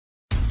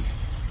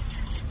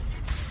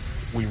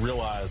we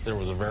realized there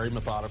was a very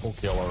methodical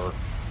killer.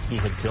 He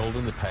had killed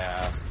in the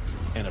past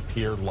and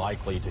appeared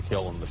likely to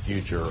kill in the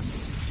future.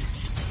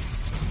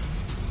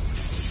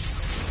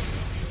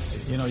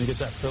 You know, you get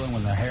that feeling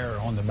when the hair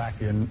on the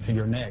back of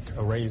your neck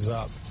raise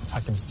up. I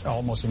can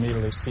almost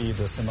immediately see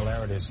the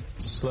similarities.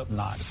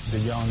 Slipknot, the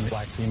young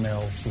black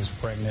female, she was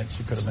pregnant.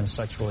 She could have been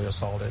sexually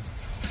assaulted.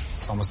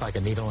 It's almost like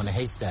a needle in a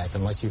haystack.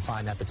 Unless you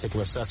find that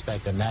particular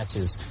suspect that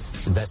matches,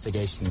 the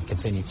investigation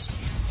continues.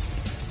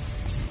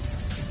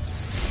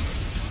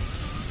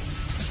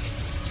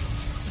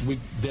 We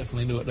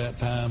definitely knew at that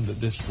time that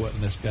this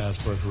wasn't this guy's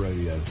first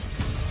rodeo.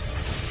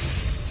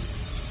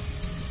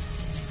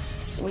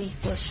 We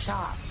were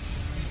shocked.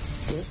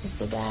 This is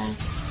the guy.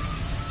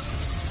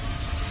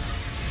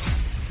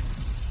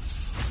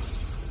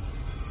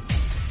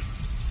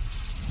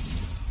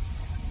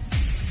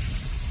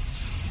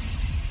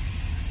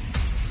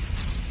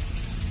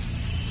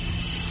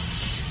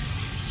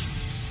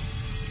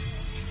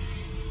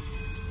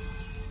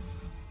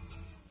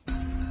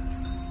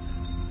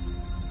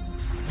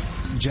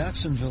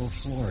 Jacksonville,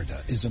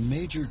 Florida is a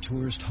major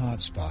tourist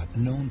hotspot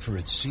known for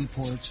its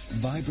seaports,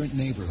 vibrant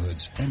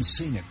neighborhoods, and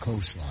scenic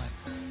coastline.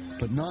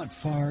 But not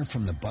far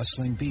from the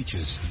bustling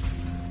beaches,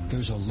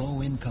 there's a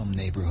low-income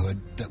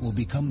neighborhood that will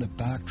become the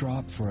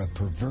backdrop for a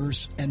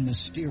perverse and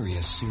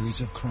mysterious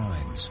series of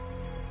crimes.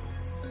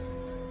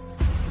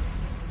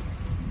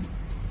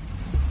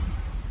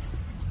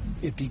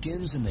 It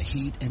begins in the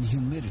heat and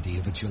humidity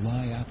of a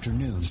July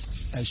afternoon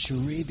as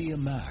Sharabia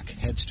Mack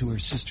heads to her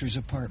sister's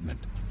apartment.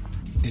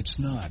 It's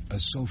not a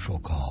social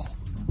call.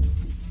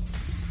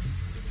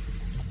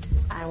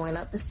 I went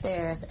up the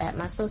stairs at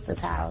my sister's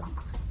house,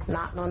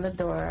 knocked on the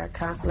door,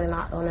 constantly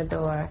knocked on the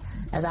door.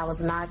 As I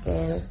was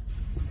knocking,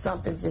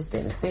 something just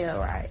didn't feel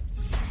right.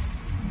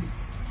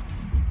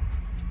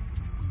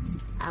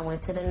 I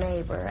went to the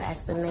neighbor,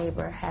 asked the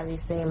neighbor, have you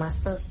seen my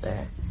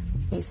sister?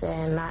 He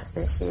said, not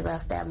since she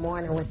left that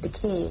morning with the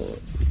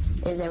kids.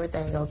 Is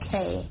everything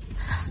okay?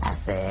 I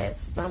said,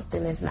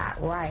 something is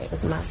not right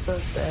with my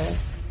sister.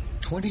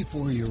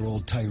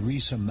 24-year-old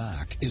Tyresa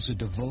Mack is a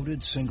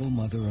devoted single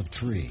mother of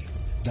 3.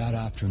 That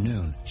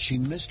afternoon, she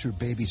missed her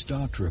baby's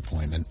doctor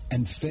appointment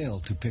and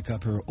failed to pick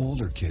up her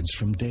older kids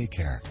from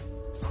daycare.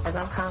 As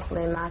I'm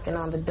constantly knocking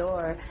on the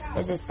door,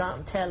 it's just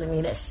something telling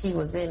me that she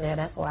was in there.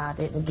 That's why I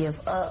didn't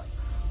give up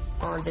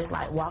on just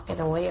like walking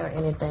away or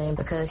anything,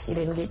 because she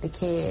didn't get the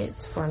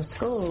kids from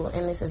school,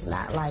 and this is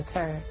not like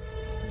her.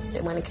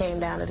 When it came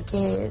down to the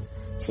kids,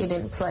 she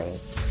didn't play.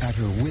 At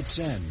her wit's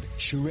end,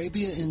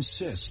 Sharabia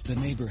insists the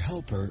neighbor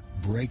help her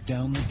break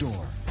down the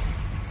door.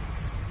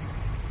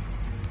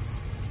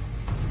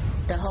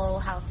 The whole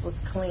house was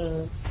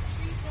clean.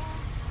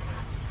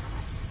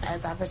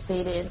 As I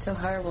proceeded into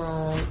her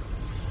room,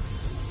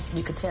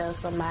 you could tell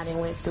somebody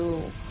went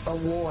through a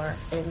war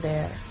in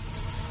there.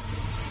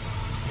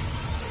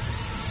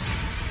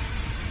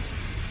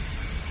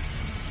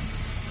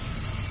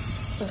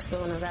 As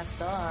soon as I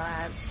saw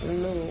her, I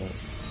knew,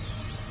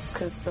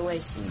 because the way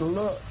she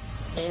looked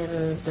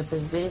and the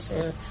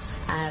position,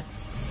 I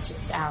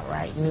just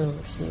outright knew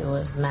she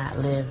was not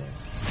living.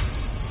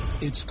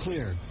 It's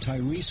clear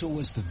Tyresa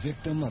was the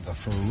victim of a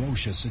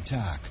ferocious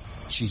attack.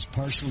 She's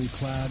partially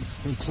clad,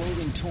 her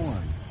clothing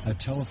torn, a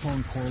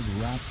telephone cord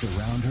wrapped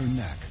around her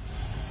neck.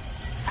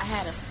 I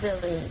had a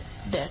feeling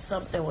that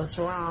something was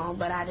wrong,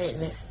 but I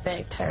didn't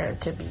expect her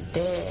to be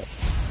dead.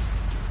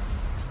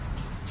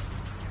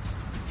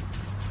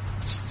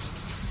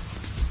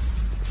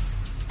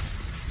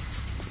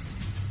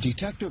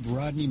 Detective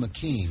Rodney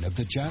McKean of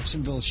the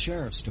Jacksonville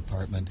Sheriff's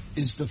Department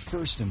is the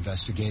first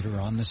investigator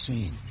on the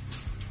scene.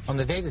 On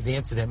the date of the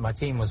incident, my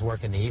team was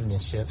working the evening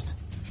shift.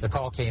 The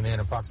call came in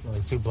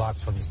approximately 2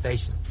 blocks from the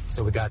station,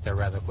 so we got there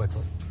rather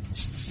quickly.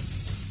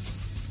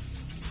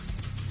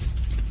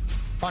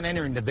 Upon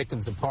entering the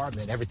victim's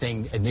apartment,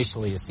 everything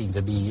initially seemed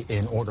to be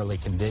in orderly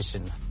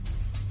condition.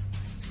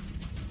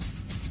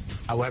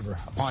 However,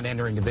 upon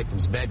entering the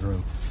victim's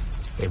bedroom,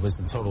 it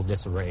was in total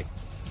disarray.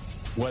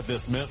 What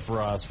this meant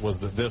for us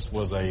was that this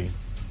was a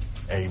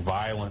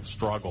violent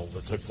struggle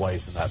that took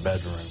place in that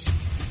bedroom.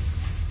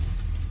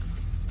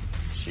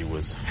 She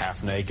was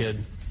half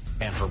naked,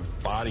 and her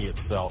body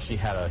itself, she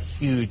had a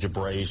huge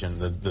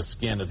abrasion. The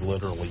skin had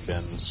literally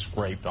been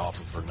scraped off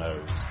of her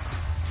nose.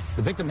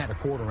 The victim had a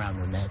cord around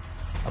her neck.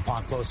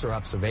 Upon closer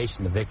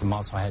observation, the victim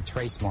also had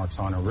trace marks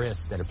on her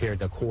wrist that appeared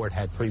the cord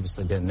had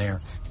previously been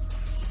there.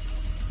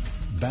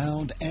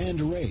 Bound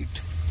and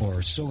raped,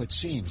 or so it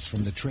seems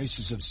from the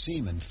traces of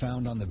semen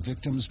found on the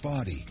victim's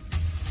body.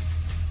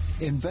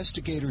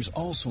 Investigators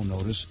also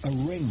notice a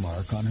ring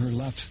mark on her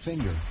left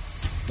finger,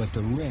 but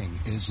the ring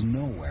is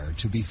nowhere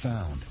to be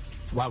found.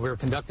 While we were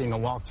conducting a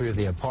walk through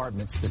the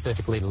apartment,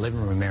 specifically the living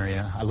room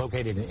area, I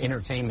located an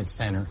entertainment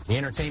center. The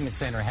entertainment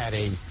center had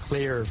a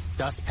clear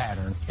dust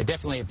pattern. It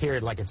definitely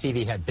appeared like a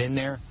TV had been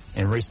there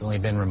and recently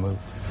been removed.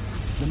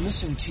 The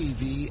missing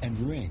TV and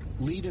ring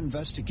lead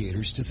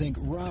investigators to think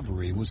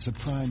robbery was the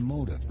prime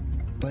motive,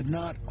 but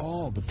not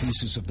all the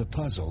pieces of the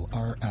puzzle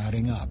are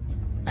adding up.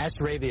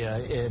 Asked Arabia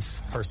if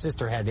her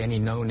sister had any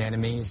known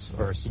enemies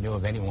or if she knew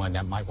of anyone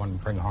that might want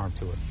to bring harm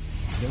to her.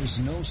 There's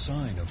no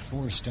sign of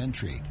forced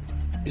entry.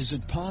 Is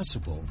it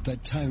possible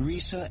that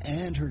Tyresa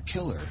and her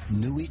killer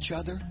knew each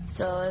other?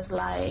 So it's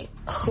like,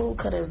 who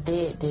could have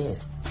did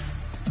this?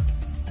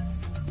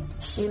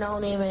 She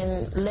don't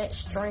even let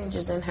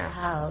strangers in her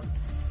house.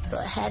 So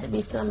it had to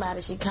be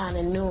somebody she kind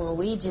of knew and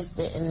we just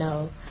didn't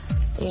know.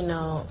 You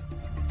know,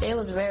 it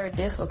was very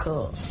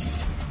difficult.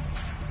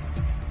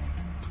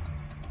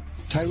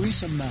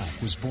 Tyresa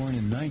Mack was born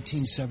in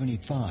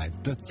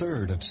 1975, the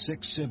third of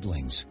 6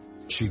 siblings.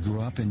 She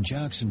grew up in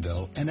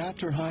Jacksonville and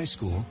after high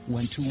school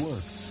went to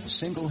work,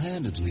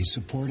 single-handedly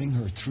supporting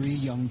her 3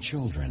 young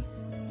children.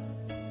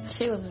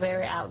 She was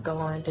very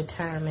outgoing,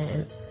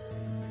 determined,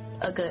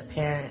 a good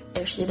parent.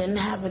 If she didn't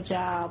have a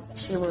job,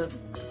 she would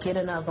get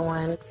another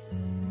one.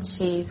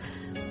 She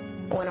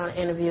went on an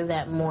interview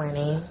that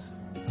morning.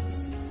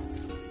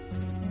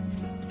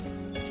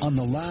 On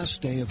the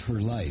last day of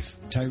her life,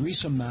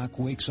 Tyresa Mack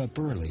wakes up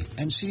early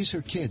and sees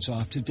her kids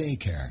off to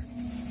daycare.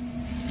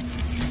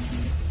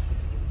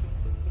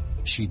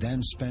 She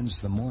then spends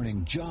the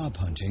morning job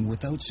hunting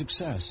without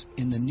success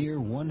in the near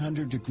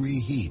 100-degree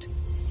heat.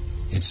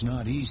 It's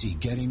not easy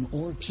getting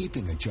or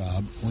keeping a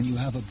job when you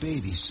have a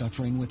baby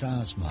suffering with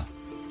asthma.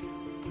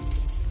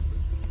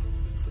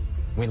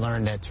 We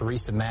learned that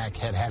Tyresa Mack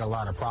had had a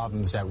lot of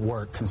problems at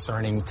work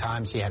concerning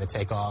time she had to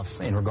take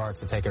off in regards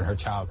to taking her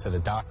child to the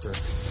doctor.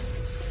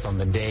 From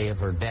the day of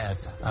her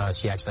death,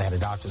 she actually had a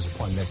doctor's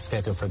appointment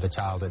scheduled for the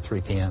child at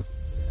 3 p.m.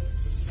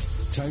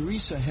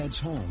 Tyresa heads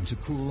home to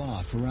cool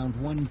off around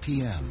 1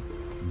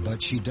 p.m.,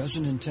 but she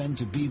doesn't intend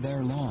to be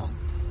there long.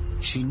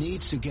 She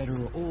needs to get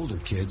her older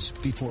kids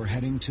before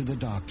heading to the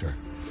doctor.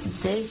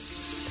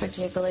 This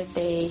particular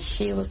day,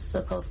 she was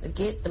supposed to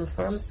get them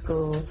from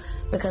school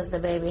because the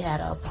baby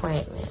had an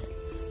appointment.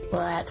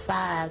 Well, at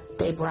 5,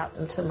 they brought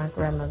them to my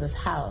grandmother's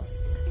house,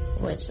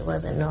 which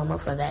wasn't normal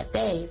for that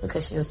day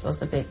because she was supposed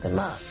to pick them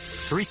up.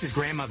 Teresa's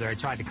grandmother had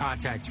tried to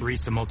contact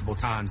Teresa multiple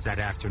times that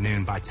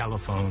afternoon by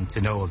telephone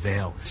to no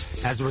avail.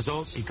 As a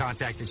result, she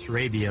contacted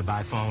Sharabia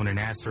by phone and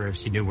asked her if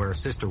she knew where her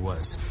sister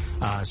was.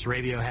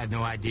 Sharabia had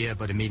no idea,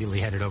 but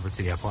immediately headed over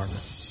to the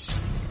apartment.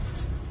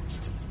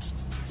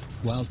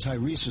 While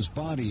Tyresa's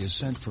body is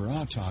sent for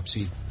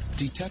autopsy,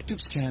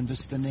 detectives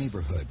canvass the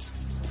neighborhood.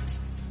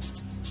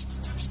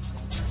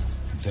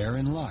 They're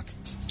in luck.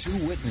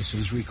 2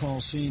 witnesses recall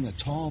seeing a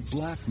tall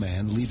black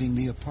man leaving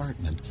the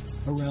apartment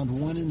around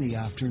 1 in the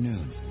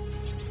afternoon.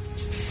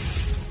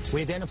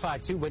 We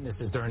identified 2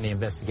 witnesses during the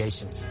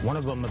investigation. One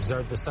of them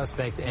observed the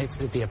suspect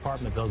exit the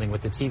apartment building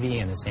with the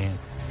TV in his hand.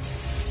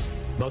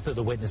 Both of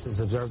the witnesses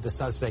observed the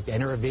suspect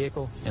enter a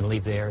vehicle and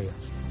leave the area.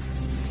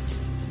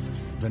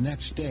 The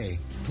next day,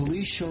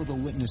 police show the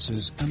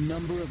witnesses a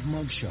number of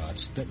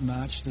mugshots that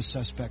match the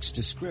suspect's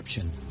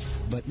description,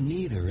 but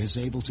neither is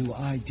able to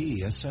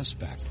ID a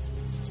suspect.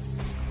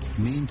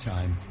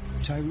 Meantime,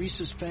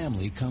 Tyresa's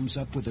family comes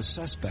up with a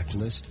suspect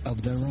list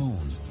of their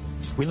own.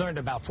 We learned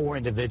about 4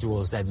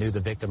 individuals that knew the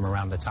victim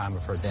around the time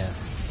of her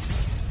death.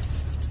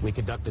 We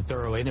conducted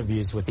thorough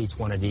interviews with each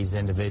one of these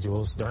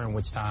individuals, during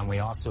which time we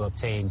also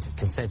obtained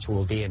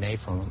consensual DNA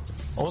from them.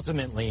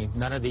 Ultimately,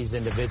 none of these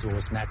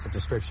individuals matched the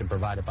description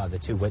provided by the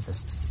 2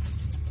 witnesses.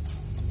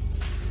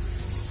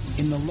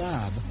 In the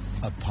lab,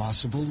 a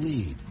possible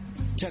lead.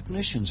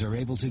 Technicians are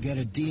able to get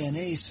a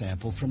DNA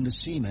sample from the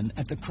semen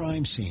at the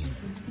crime scene,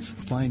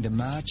 find a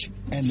match,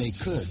 and they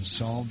could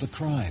solve the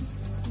crime.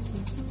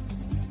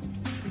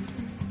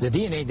 The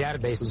DNA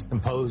database was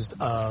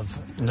composed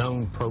of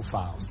known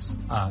profiles.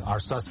 Our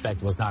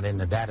suspect was not in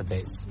the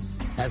database.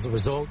 As a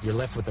result, you're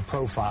left with a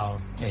profile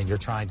and you're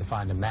trying to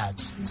find a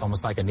match. It's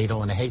almost like a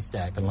needle in a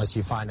haystack. Unless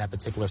you find that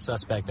particular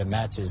suspect that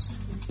matches,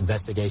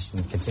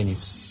 investigation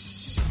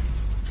continues.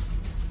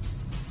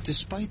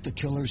 Despite the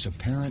killer's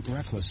apparent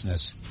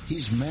recklessness,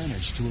 he's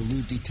managed to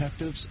elude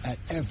detectives at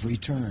every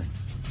turn.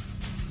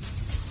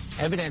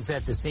 Evidence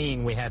at the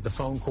scene, we had the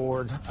phone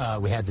cord,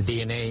 we had the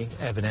DNA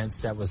evidence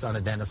that was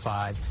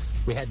unidentified.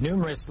 We had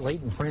numerous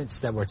latent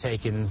prints that were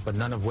taken, but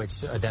none of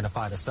which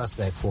identified a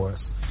suspect for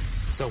us.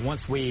 So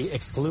once we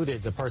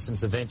excluded the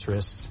persons of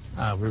interest,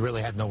 we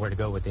really had nowhere to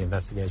go with the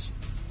investigation.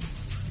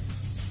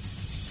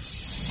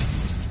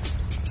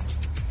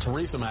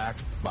 Tyresa Mack,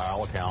 by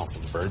all accounts,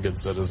 was a very good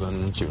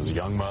citizen. She was a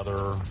young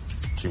mother.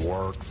 She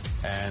worked.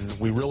 And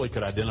we really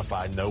could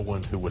identify no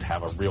one who would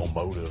have a real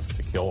motive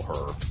to kill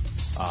her.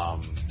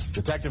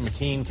 Detective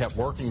McKean kept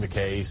working the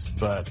case,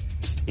 but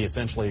he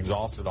essentially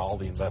exhausted all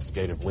the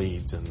investigative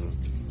leads, and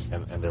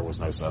there was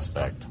no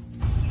suspect.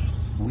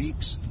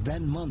 Weeks,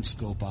 then months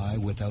go by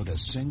without a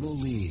single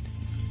lead.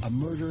 A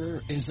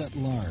murderer is at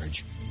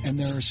large, and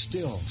there are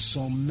still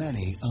so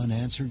many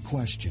unanswered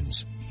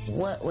questions.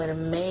 What would have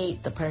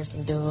made the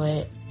person do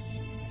it?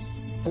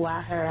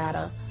 Why her out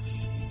of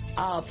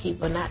all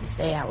people? Not to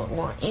say I would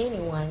want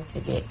anyone to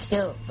get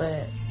killed,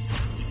 but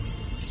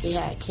she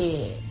had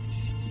kids,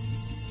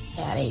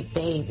 had a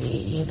baby,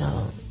 you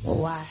know. Well,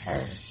 why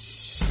her?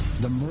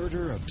 The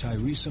murder of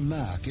Tyresa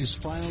Mack is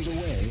filed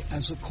away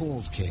as a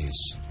cold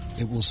case.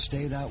 It will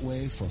stay that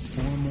way for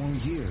 4 more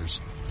years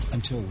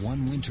until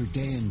one winter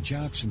day in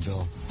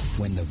Jacksonville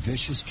when the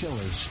vicious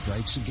killer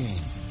strikes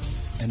again.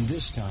 And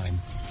this time,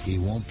 he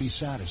won't be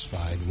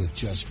satisfied with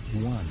just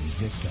one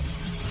victim.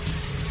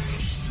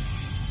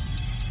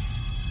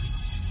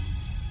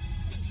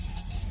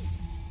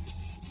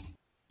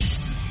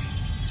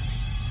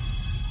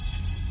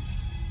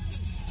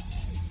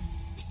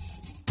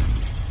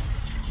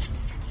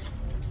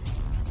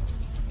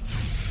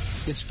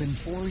 It's been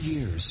 4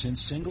 years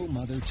since single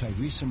mother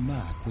Tyresa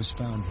Mack was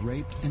found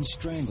raped and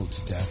strangled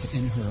to death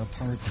in her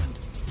apartment.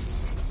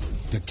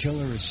 The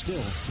killer is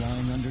still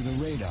flying under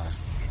the radar,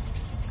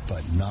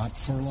 but not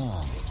for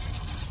long.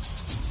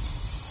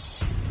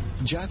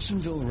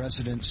 Jacksonville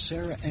resident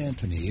Sarah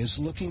Anthony is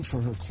looking for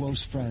her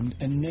close friend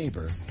and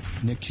neighbor,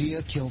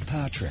 Nakia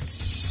Kilpatrick.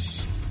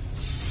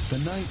 The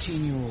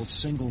 19-year-old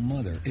single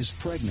mother is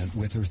pregnant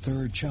with her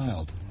 3rd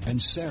child,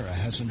 and Sarah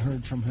hasn't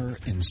heard from her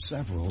in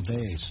several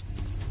days.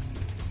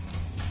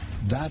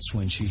 That's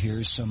when she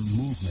hears some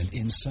movement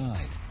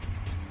inside.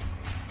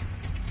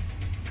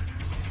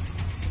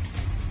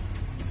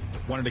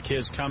 One of the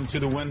kids comes to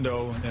the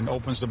window and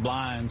opens the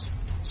blinds.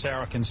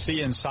 Sarah can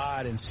see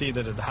inside and see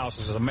that the house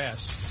is a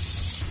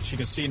mess. She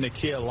can see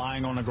Nakia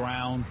lying on the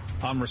ground,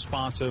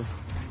 unresponsive,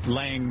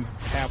 laying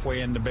halfway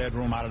in the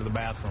bedroom out of the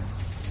bathroom.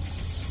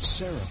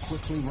 Sarah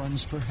quickly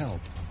runs for help.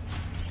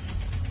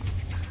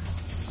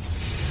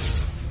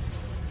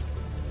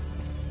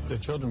 The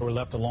children were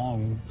left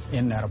alone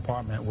in that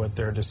apartment with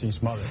their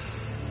deceased mother.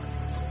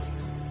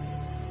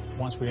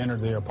 Once we entered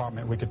the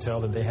apartment, we could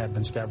tell that they had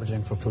been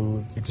scavenging for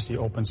food. You could see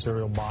open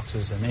cereal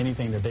boxes and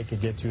anything that they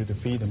could get to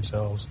feed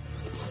themselves.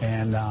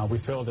 And we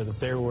felt that if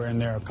they were in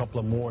there a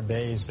couple of more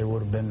days, they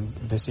would have been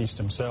deceased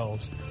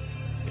themselves.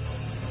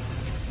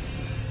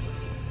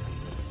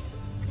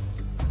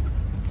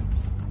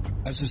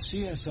 As a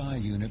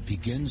CSI unit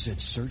begins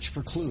its search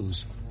for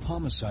clues,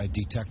 homicide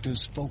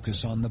detectives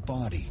focus on the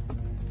body.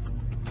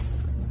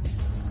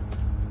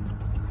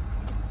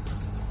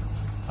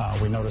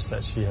 We noticed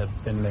that she had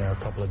been there a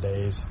couple of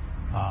days.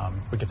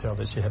 We could tell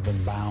that she had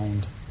been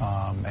bound,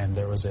 and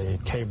there was a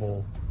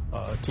cable,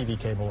 TV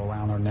cable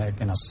around her neck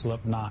and a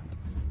slip knot.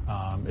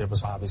 It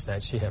was obvious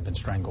that she had been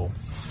strangled.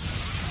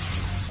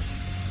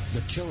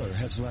 The killer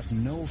has left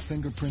no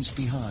fingerprints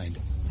behind,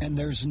 and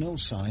there's no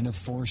sign of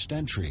forced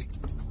entry.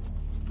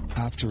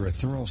 After a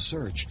thorough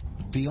search,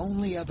 the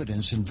only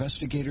evidence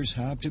investigators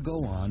have to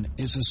go on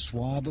is a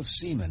swab of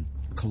semen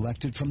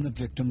collected from the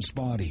victim's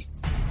body.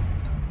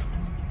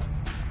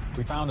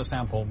 We found a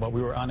sample, but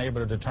we were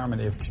unable to determine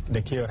if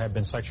Nakia had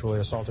been sexually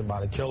assaulted by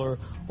the killer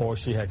or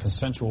she had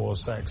consensual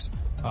sex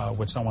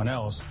with someone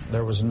else.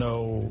 There was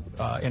no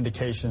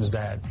indications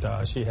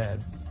that she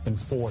had been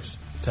forced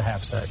to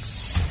have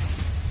sex.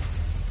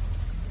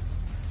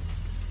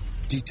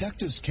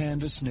 Detectives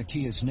canvass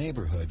Nakia's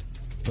neighborhood,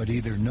 but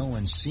either no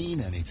one's seen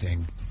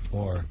anything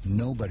or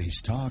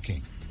nobody's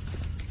talking.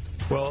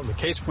 Well, the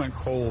case went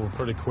cold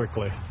pretty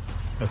quickly.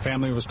 The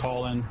family was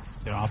calling.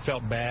 I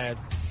felt bad.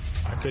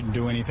 I couldn't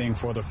do anything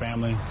for the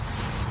family.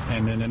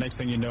 And then the next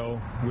thing you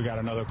know, we got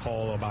another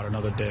call about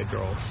another dead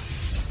girl.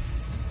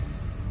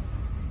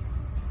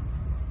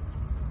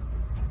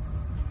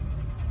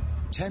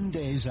 "10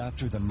 days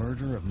after the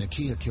murder of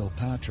Nakia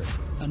Kilpatrick,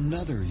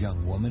 another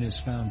young woman is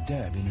found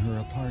dead in her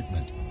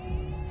apartment.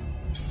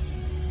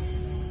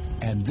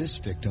 And this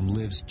victim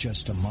lives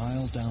just a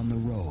mile down the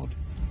road.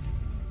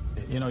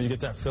 You get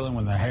that feeling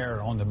when the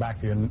hair on the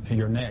back of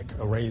your neck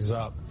raise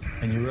up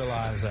and you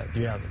realize that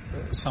you have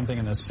something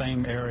in the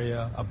same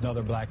area,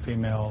 another black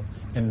female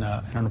in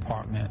an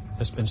apartment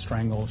that's been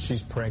strangled.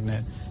 She's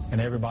pregnant,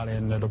 and everybody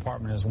in the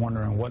department is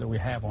wondering, what do we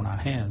have on our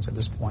hands at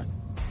this point?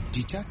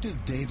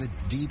 Detective David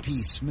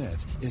D.P.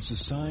 Smith is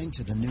assigned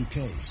to the new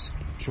case.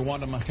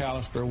 Shawanda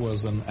McAllister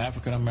was an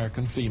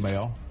African-American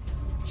female.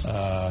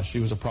 She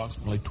was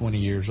approximately 20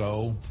 years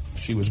old.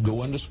 She was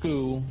going to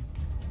school,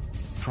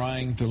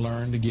 trying to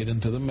learn to get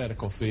into the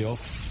medical field.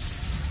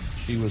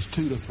 She was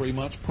 2 to 3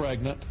 months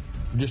pregnant,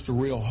 just a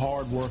real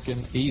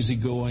hard-working,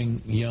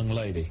 easygoing young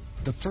lady.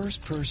 The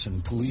first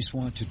person police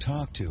want to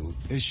talk to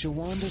is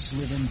Shawanda's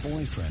live-in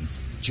boyfriend,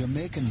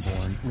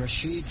 Jamaican-born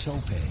Rashid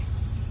Tope.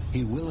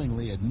 He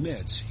willingly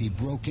admits he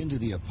broke into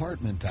the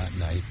apartment that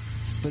night,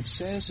 but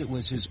says it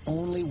was his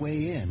only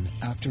way in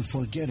after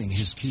forgetting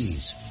his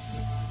keys.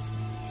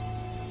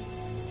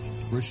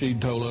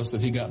 Rashid told us that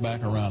he got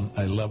back around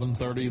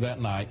 11:30 that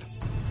night.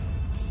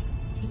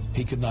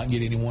 He could not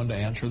get anyone to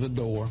answer the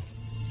door,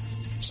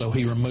 so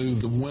he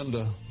removed the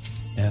window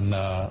and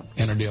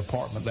entered the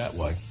apartment that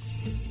way.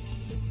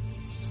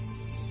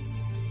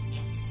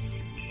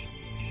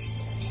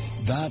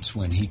 That's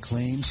when he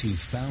claims he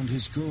found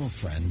his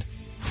girlfriend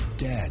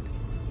dead.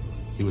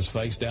 He was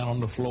face down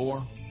on the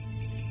floor.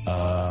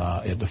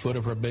 At the foot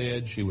of her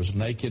bed, she was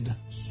naked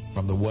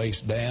from the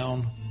waist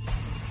down.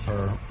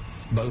 Her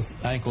both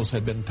ankles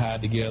had been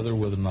tied together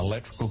with an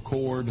electrical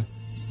cord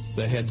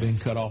that had been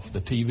cut off the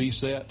TV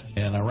set,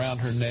 and around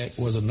her neck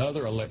was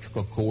another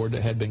electrical cord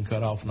that had been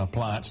cut off an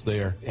appliance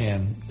there,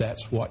 and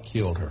that's what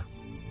killed her.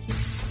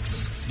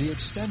 The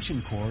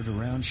extension cord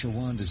around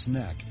Shawanda's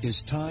neck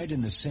is tied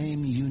in the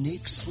same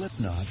unique slip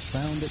knot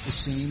found at the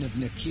scene of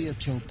Nakia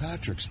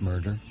Kilpatrick's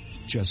murder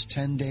just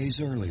 10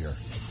 days earlier.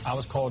 I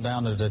was called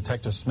down to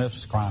Detective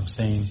Smith's crime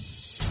scene,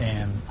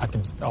 and I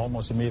could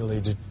almost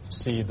immediately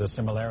see the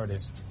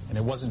similarities. And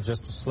it wasn't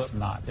just a slip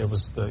knot. It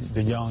was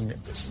the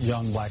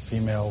young black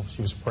female.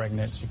 She was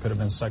pregnant. She could have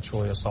been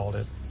sexually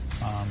assaulted.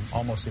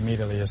 Almost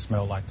immediately it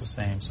smelled like the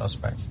same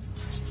suspect.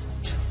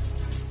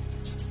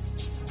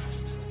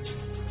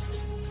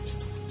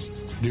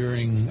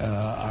 During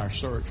our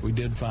search, we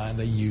did find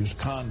a used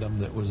condom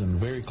that was in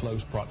very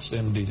close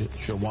proximity to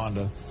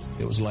Shawanda.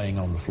 It was laying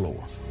on the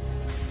floor.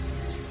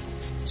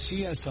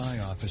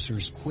 CSI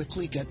officers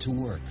quickly get to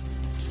work.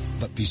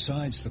 But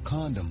besides the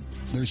condom,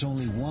 there's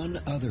only one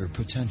other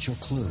potential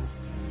clue.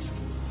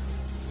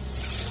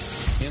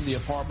 In the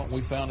apartment, we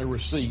found a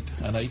receipt,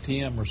 an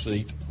ATM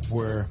receipt,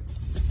 where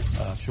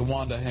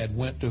Shawanda had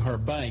went to her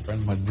bank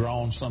and had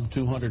drawn some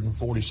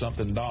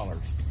 $240-something.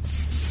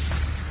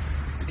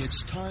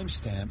 It's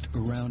time-stamped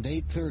around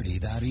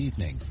 8:30 that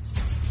evening.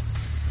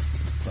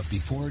 But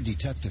before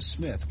Detective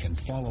Smith can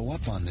follow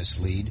up on this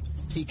lead,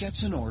 he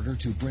gets an order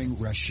to bring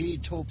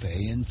Rashid Tope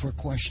in for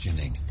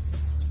questioning.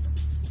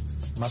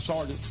 My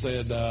sergeant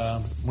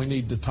said, we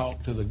need to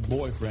talk to the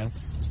boyfriend.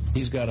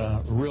 He's got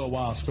a real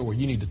wild story.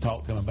 You need to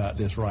talk to him about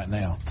this right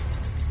now.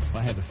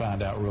 I had to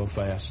find out real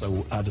fast,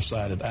 so I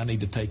decided I need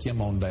to take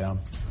him on down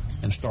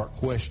and start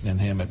questioning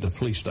him at the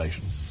police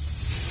station.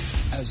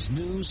 As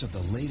news of the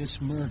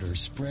latest murder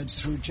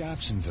spreads through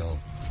Jacksonville,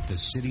 the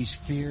city's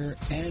fear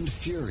and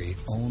fury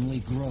only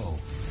grow.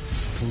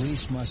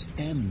 Police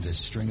must end this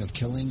string of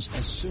killings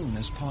as soon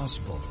as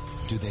possible.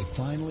 Do they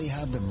finally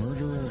have the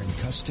murderer in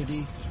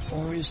custody,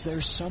 or is there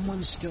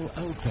someone still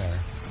out there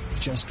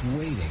just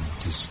waiting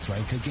to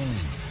strike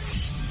again?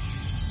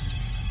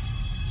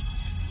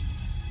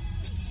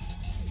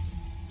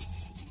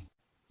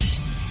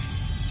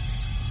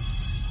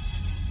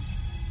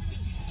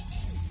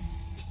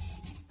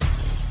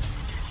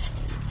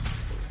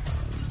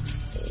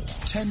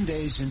 Ten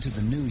days into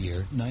the new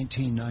year,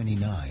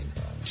 1999,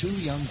 two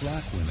young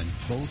black women,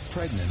 both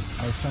pregnant,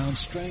 are found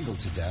strangled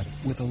to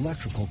death with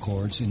electrical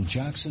cords in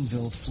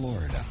Jacksonville,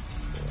 Florida.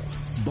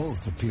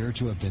 Both appear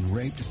to have been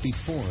raped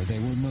before they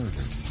were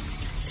murdered.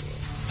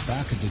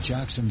 Back at the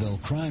Jacksonville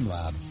Crime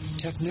Lab,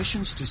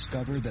 technicians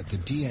discover that the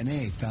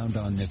DNA found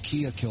on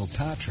Nakia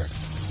Kilpatrick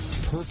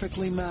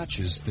perfectly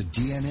matches the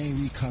DNA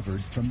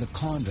recovered from the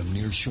condom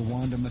near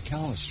Shawanda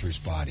McAllister's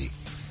body.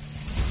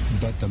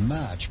 But the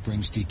match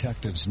brings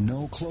detectives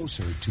no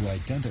closer to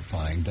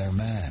identifying their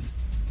man.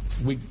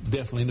 We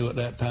definitely knew at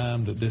that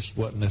time that this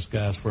wasn't this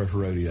guy's first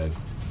rodeo.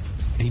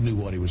 He knew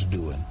what he was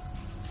doing.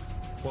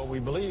 Well, we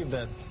believe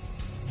that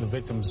the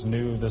victims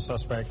knew the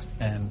suspect,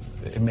 and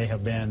it may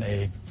have been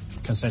a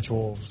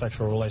consensual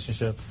sexual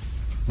relationship,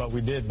 but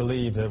we did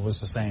believe that it was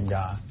the same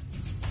guy.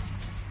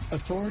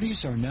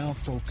 Authorities are now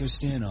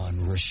focused in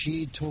on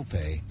Rashid Tope,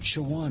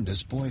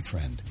 Shawanda's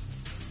boyfriend.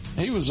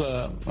 He was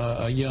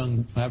a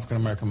young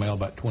African-American male,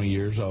 about 20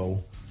 years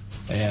old,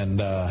 and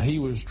he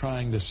was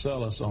trying to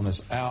sell us on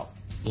this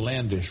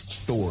outlandish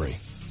story.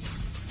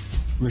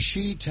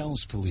 Rashid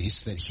tells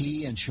police that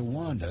he and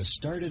Shawanda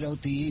started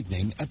out the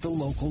evening at the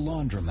local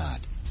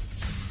laundromat.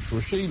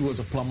 Rashid was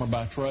a plumber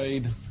by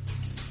trade.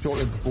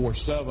 Shortly before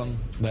 7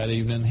 that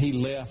evening, he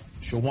left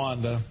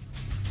Shawanda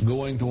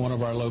going to one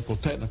of our local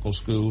technical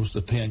schools to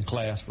attend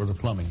class for the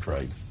plumbing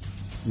trade.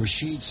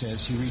 Rashid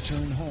says he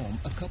returned home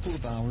a couple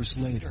of hours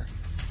later.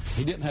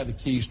 He didn't have the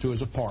keys to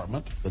his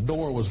apartment. The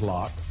door was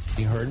locked.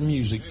 He heard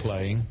music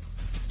playing.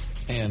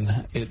 And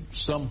at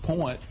some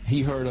point,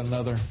 he heard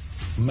another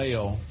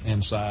male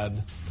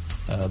inside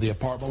the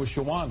apartment with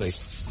Shawanda.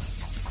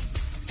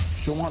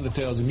 Shawanda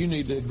tells him, you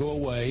need to go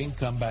away and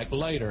come back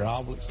later.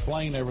 I'll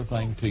explain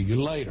everything to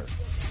you later.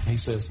 He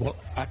says, well,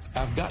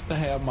 I've got to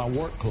have my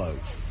work clothes.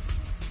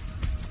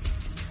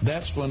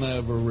 That's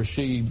whenever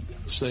Rashid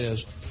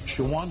says,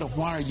 Shawanda,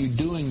 why are you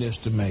doing this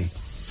to me?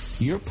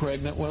 You're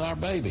pregnant with our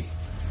baby.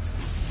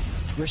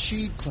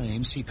 Rashid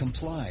claims he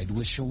complied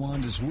with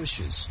Shawanda's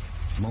wishes.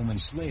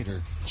 Moments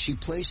later, she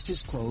placed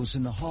his clothes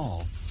in the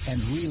hall and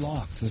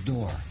relocked the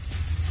door.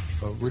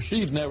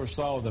 Rashid never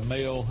saw the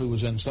male who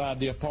was inside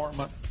the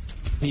apartment.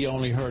 He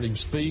only heard him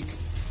speak.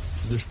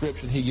 The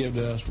description he gave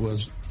to us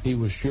was he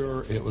was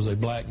sure it was a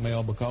black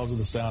male because of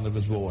the sound of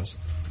his voice.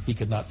 He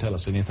could not tell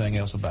us anything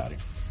else about him.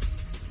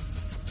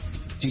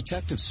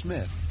 Detective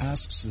Smith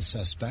asks the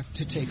suspect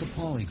to take a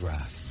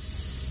polygraph.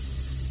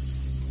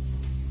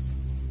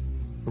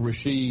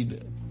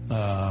 Rashid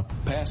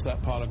passed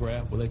that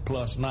polygraph with a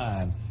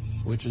 +9,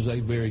 which is a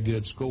very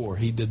good score.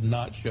 He did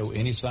not show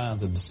any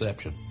signs of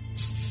deception.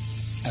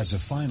 As a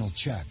final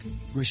check,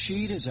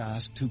 Rashid is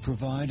asked to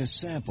provide a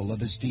sample of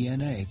his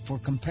DNA for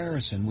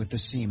comparison with the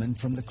semen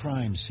from the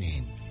crime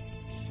scene.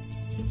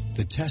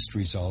 The test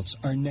results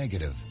are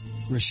negative.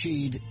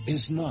 Rashid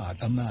is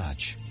not a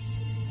match.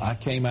 I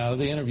came out of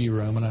the interview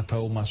room and I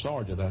told my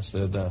sergeant, I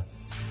said,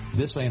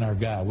 this ain't our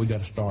guy. We got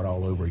to start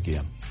all over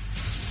again.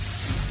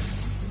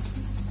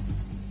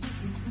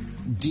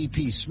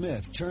 D.P.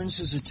 Smith turns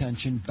his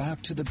attention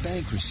back to the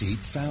bank receipt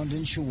found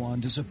in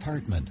Shawanda's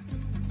apartment.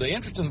 The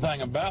interesting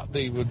thing about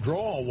the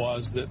withdrawal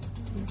was that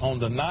on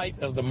the night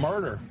of the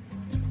murder,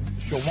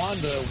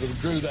 Shawanda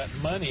withdrew that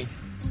money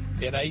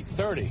at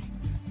 8:30,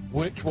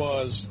 which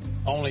was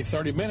only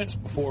 30 minutes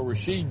before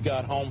Rashid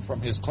got home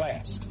from his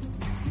class.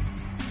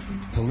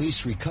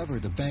 Police recover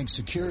the bank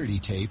security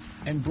tape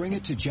and bring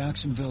it to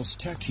Jacksonville's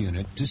tech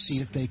unit to see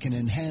if they can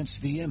enhance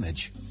the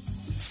image.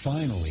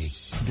 Finally,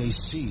 they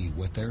see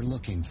what they're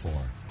looking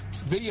for.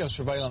 Video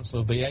surveillance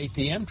of the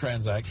ATM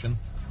transaction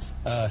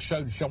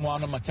showed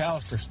Shawanda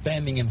McAllister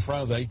standing in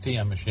front of the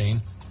ATM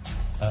machine,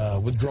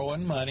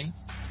 withdrawing money,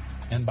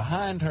 and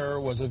behind her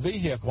was a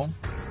vehicle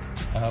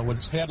with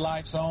its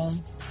headlights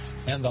on,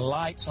 and the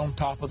lights on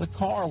top of the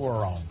car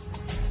were on.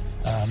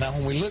 Now,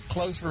 when we looked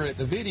closer at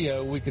the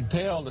video, we could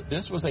tell that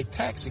this was a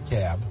taxi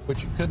cab,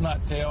 but you could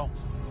not tell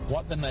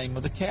what the name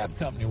of the cab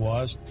company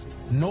was,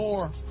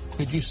 nor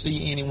could you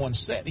see anyone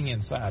sitting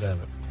inside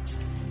of it.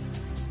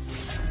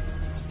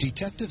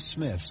 Detective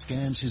Smith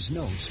scans his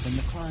notes from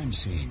the crime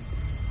scene.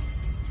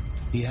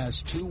 He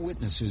has two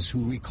witnesses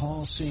who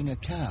recall seeing a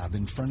cab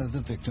in front of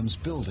the victim's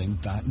building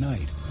that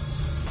night.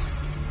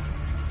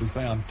 We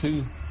found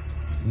two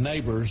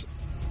neighbors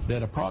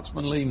that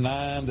approximately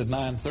 9 to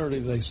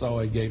 9:30 they saw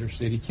a Gator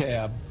City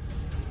cab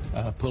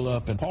pull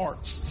up in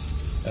parks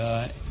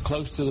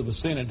close to the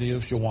vicinity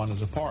of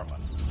Shawanda's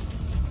apartment.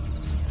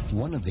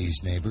 One of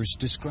these neighbors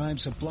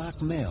describes a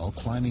black male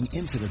climbing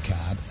into the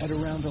cab at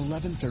around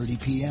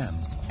 11:30 p.m.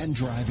 and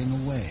driving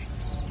away.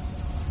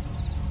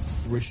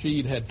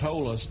 Rashid had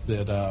told us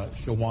that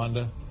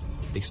Shawanda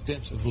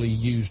extensively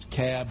used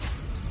cabs.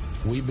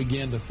 We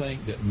began to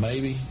think that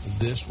maybe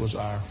this was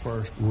our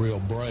first real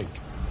break.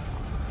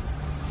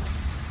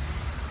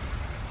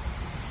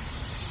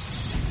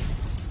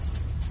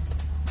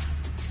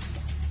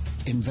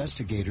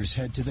 Investigators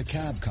head to the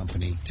cab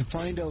company to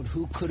find out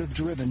who could have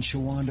driven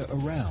Shawanda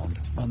around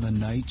on the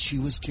night she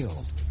was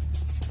killed.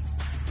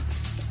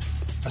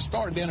 I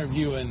started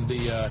interviewing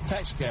the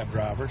taxi cab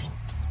drivers.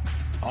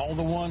 All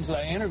the ones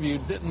I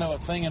interviewed didn't know a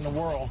thing in the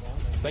world.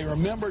 They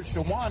remembered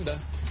Shawanda,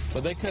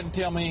 but they couldn't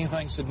tell me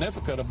anything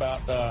significant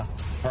about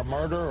her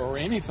murder or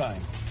anything.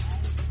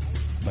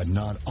 But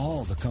not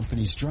all the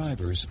company's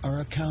drivers are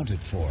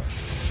accounted for.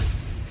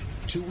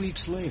 2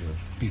 weeks later,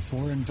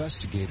 before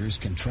investigators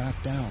can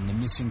track down the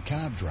missing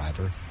cab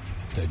driver,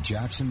 the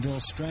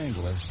Jacksonville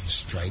Strangler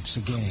strikes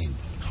again.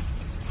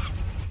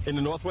 In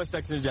the northwest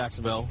section of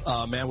Jacksonville,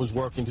 a man was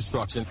working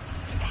construction.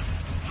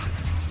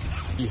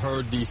 He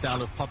heard the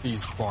sound of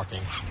puppies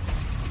barking.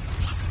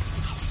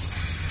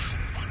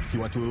 He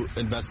went to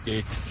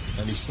investigate,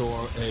 and he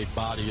saw a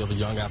body of a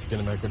young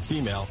African-American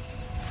female.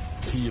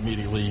 He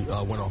immediately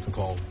went off and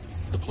called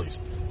the police.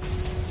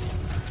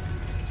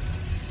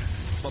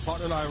 My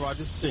partner and I arrived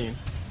at the scene.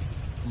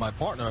 My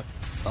partner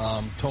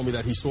told me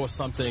that he saw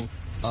something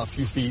a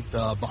few feet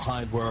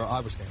behind where I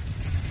was standing.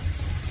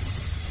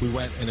 We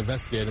went and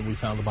investigated, and we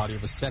found the body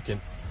of a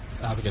second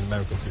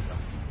African-American female.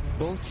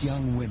 Both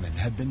young women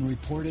had been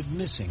reported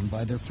missing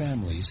by their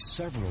families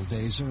several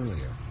days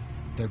earlier.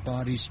 Their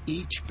bodies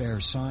each bear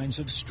signs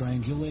of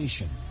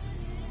strangulation.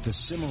 The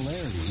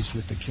similarities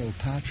with the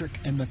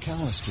Kilpatrick and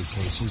McAllister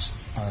cases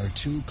are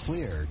too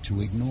clear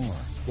to ignore.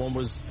 One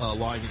was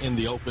lying in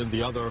the open.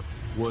 The other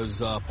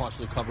was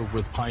partially covered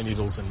with pine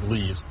needles and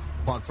leaves.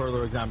 Upon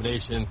further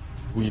examination,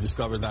 we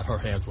discovered that her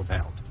hands were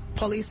bound.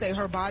 Police say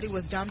her body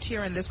was dumped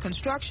here in this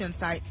construction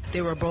site.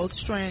 They were both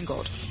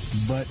strangled.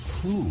 But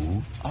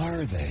who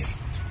are they?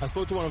 I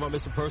spoke to one of our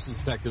missing persons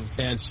detectives,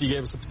 and she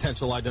gave us a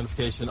potential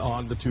identification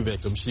on the two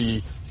victims.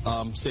 She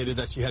stated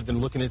that she had been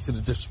looking into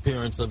the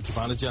disappearance of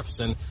Giovanna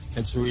Jefferson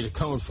and Sarita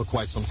Cohn for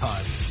quite some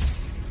time.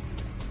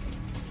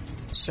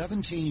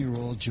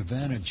 17-year-old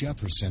Giovanna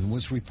Jefferson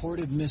was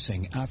reported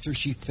missing after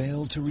she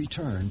failed to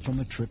return from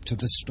a trip to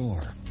the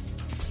store.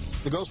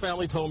 The Ghost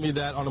family told me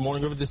that on the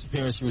morning of her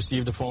disappearance, she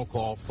received a phone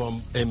call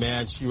from a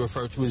man she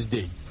referred to as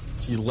D.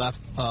 She left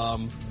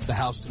the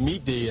house to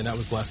meet D, and that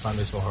was the last time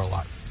they saw her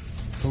alive.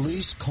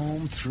 Police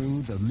combed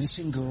through the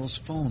missing girl's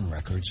phone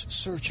records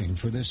searching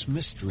for this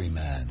mystery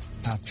man.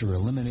 After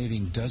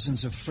eliminating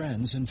dozens of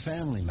friends and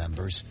family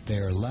members, they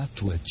are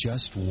left with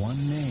just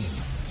one name,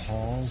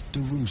 Paul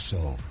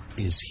Durousseau.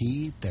 Is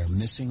he their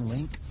missing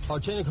link? Our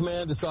chain of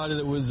command decided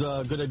it was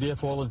a good idea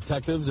for all the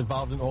detectives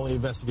involved in all the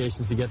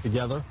investigations to get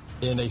together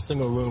in a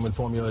single room and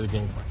formulate a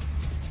game plan.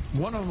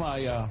 One of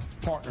my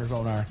partners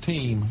on our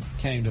team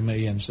came to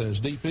me and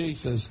says, DP,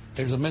 says,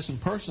 there's a missing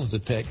persons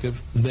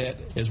detective that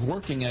is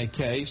working a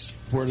case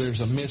where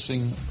there's a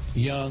missing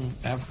young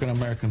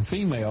African-American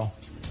female,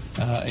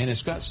 and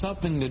it's got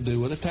something to do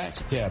with a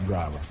taxi cab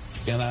driver.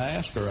 And I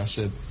asked her, I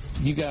said,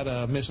 you got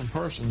a missing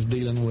persons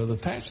dealing with a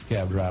taxi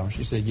cab driver?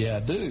 She said, yeah, I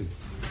do.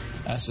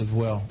 I said,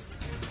 well,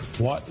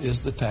 what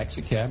is the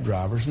taxi cab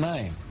driver's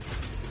name?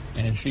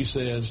 And she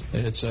says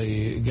it's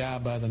a guy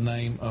by the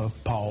name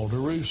of Paul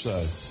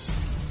Durousseau.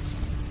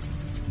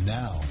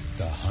 Now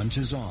the hunt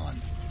is on.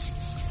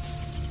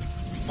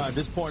 At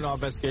this point in our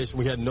investigation,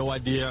 we had no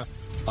idea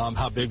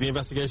how big the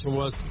investigation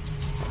was.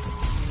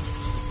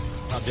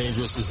 how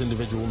dangerous this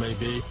individual may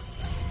be,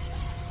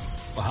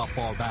 or how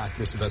far back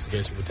this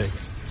investigation would take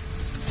us.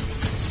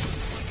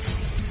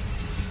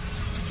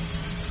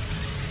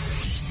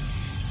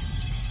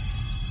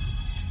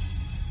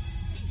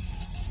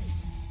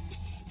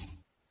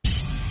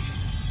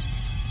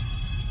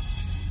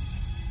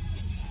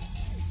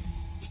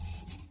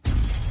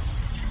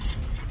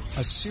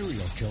 A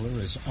serial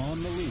killer is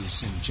on the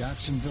loose in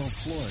Jacksonville,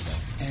 Florida,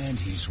 and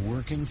he's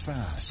working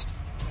fast.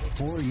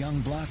 4 young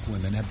black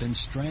women have been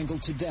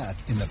strangled to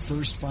death in the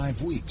first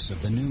 5 weeks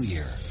of the new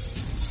year.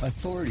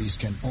 Authorities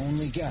can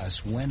only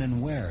guess when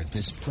and where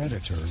this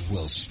predator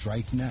will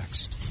strike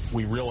next.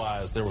 We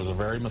realized there was a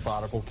very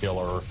methodical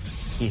killer.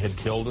 He had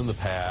killed in the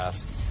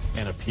past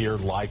and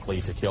appeared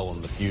likely to kill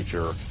in the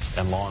future,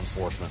 and law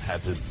enforcement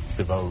had to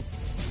devote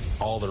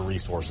all their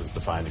resources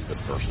to finding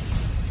this person.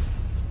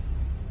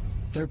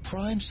 Their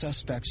prime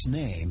suspect's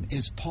name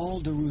is Paul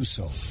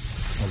Durousseau,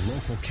 a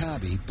local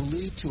cabbie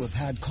believed to have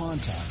had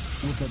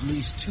contact with at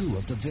least 2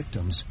 of the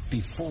victims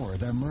before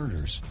their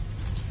murders.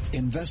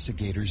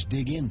 Investigators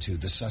dig into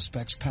the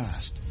suspect's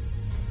past.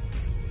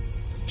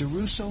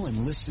 Durousseau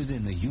enlisted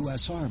in the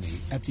U.S. Army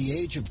at the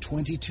age of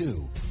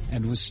 22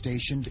 and was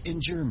stationed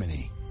in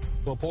Germany.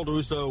 Well, Paul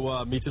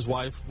Durousseau meets his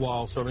wife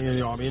while serving in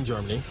the Army in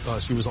Germany.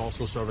 She was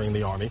also serving in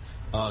the Army.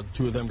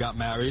 2 of them got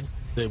married.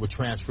 They were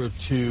transferred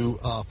to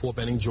Fort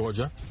Benning,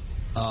 Georgia,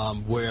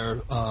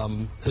 where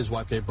his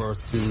wife gave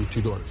birth to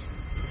 2 daughters.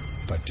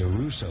 But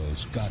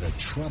Durousseau's got a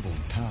troubled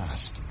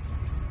past.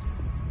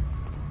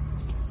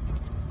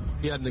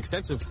 He had an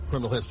extensive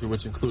criminal history,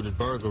 which included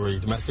burglary,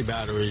 domestic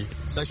battery,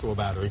 sexual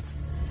battery.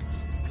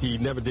 He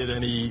never did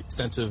any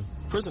extensive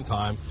prison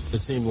time. It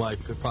seemed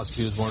like the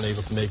prosecutors weren't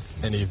able to make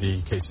any of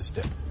the cases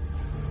stick.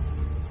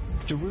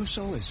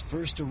 Durousseau is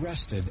first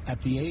arrested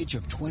at the age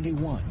of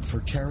 21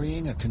 for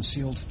carrying a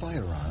concealed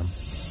firearm,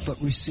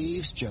 but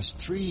receives just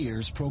 3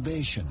 years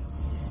probation.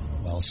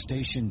 While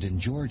stationed in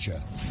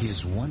Georgia, he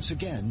is once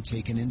again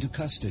taken into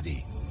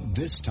custody,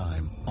 this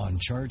time on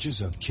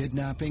charges of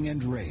kidnapping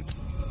and rape.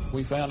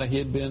 We found that he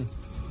had been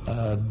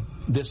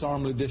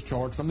disarmedly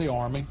discharged from the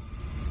Army,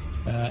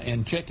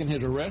 and checking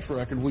his arrest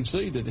record, we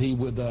see that he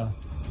would,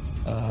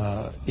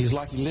 he's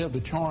like he lived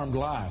a charmed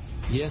life.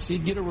 Yes,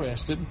 he'd get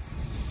arrested,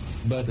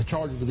 but the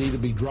charges would either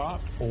be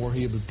dropped or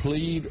he would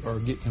plead or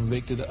get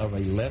convicted of a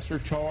lesser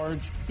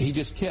charge. He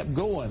just kept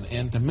going.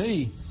 And to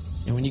me,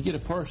 and when you get a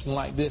person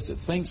like this that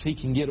thinks he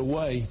can get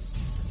away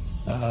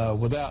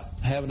without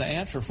having to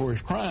answer for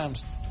his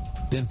crimes,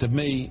 then to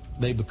me,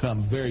 they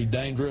become very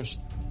dangerous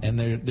and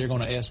they're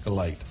going to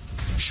escalate.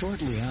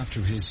 Shortly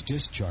after his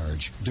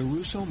discharge,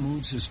 Durousseau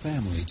moves his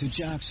family to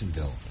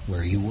Jacksonville,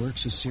 where he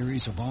works a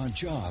series of odd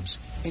jobs,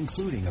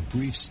 including a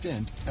brief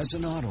stint as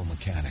an auto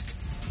mechanic.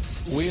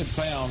 We had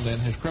found in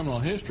his criminal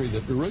history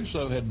that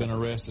Durousseau had been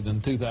arrested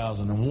in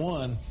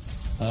 2001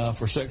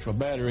 for sexual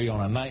battery on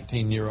a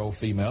 19-year-old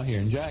female here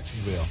in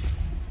Jacksonville.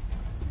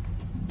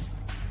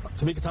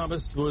 Tamika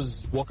Thomas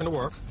was walking to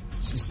work.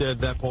 She said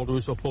that Paul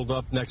Durousseau pulled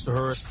up next to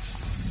her.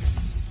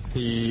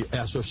 He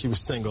asked her if she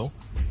was single.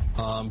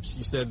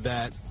 She said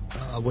that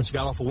when she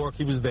got off of work,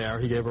 he was there.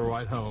 He gave her a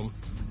ride home,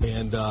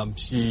 and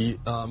she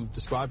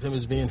described him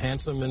as being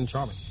handsome and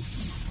charming.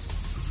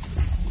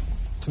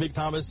 Tamika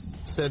Thomas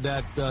said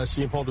that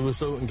she and Paul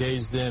Durousseau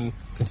engaged in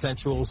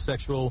consensual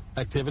sexual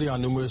activity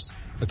on numerous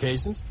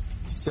occasions.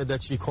 She said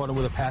that she caught him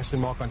with a passion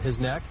mark on his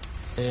neck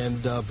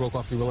and broke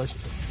off the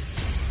relationship.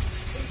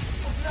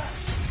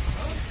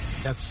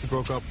 After she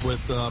broke up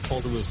with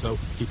Paul Durousseau,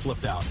 he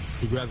flipped out.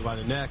 He grabbed her by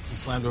the neck, he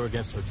slammed her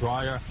against her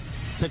dryer,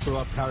 picked her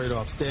up, carried her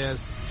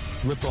upstairs,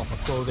 ripped off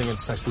her clothing, and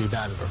sexually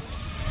battered her.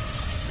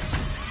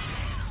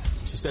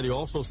 She said he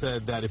also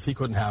said that if he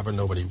couldn't have her,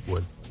 nobody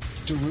would.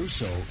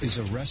 Durousseau is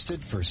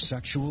arrested for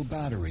sexual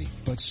battery,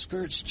 but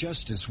skirts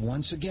justice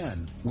once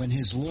again when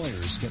his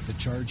lawyers get the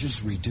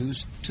charges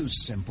reduced to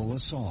simple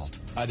assault.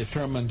 I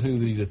determined who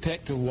the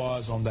detective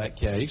was on that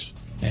case,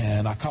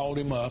 and I called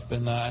him up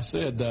and I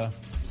said,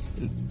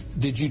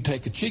 did you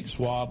take a cheek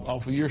swab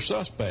off of your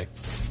suspect?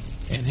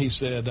 And he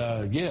said,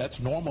 yeah, it's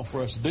normal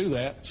for us to do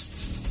that.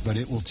 But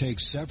it will take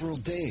several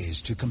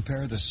days to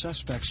compare the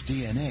suspect's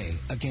DNA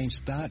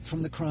against that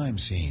from the crime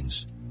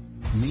scenes.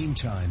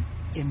 Meantime,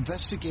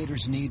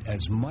 investigators need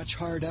as much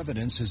hard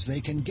evidence as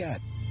they can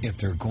get if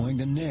they're going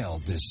to nail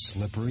this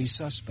slippery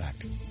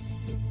suspect.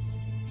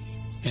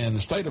 In the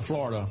state of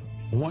Florida,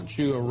 once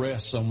you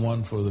arrest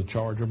someone for the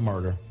charge of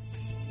murder,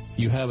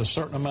 you have a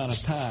certain amount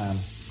of time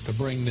to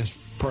bring this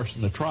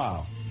person to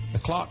trial. The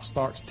clock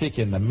starts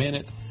ticking the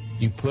minute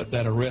you put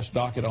that arrest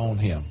docket on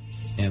him.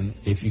 And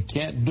if you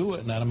can't do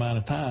it in that amount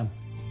of time,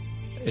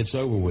 it's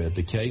over with.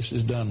 The case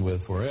is done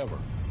with forever.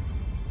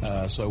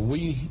 So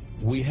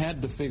we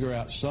had to figure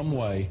out some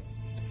way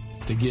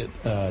to get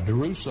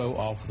Durousseau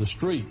off the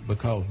street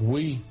because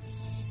we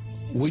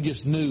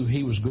just knew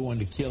he was going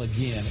to kill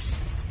again.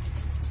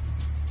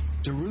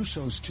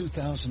 Durousseau's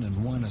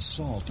 2001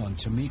 assault on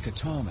Tamika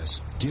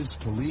Thomas gives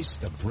police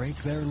the break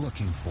they're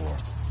looking for.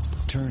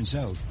 Turns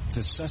out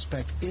the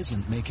suspect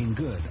isn't making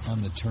good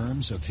on the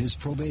terms of his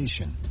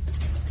probation.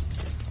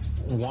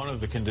 One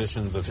of the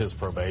conditions of his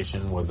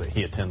probation was that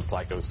he attend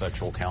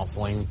psychosexual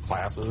counseling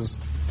classes.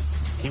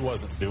 He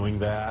wasn't doing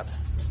that.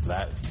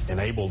 That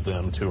enabled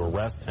them to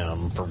arrest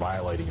him for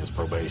violating his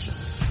probation.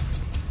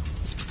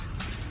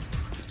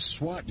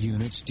 SWAT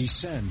units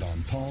descend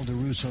on Paul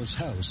Durousseau's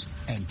house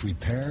and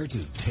prepare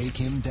to take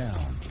him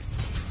down.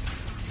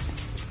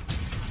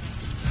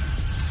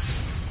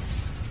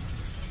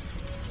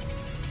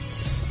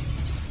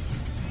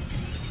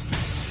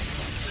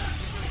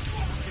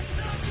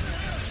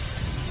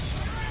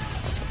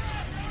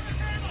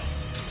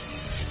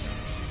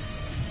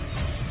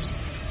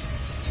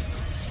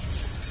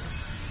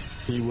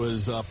 He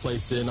was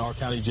placed in our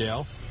county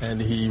jail,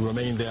 and he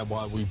remained there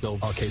while we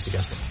built our case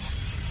against him.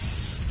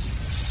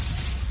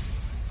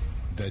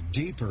 The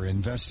deeper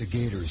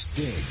investigators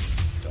dig,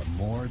 the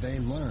more they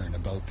learn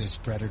about this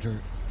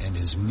predator and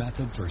his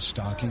method for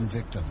stalking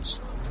victims.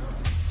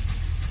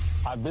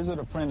 I visited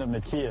a friend of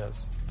Nakia's,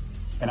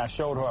 and I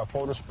showed her a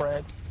photo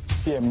spread.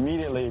 She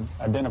immediately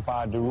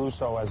identified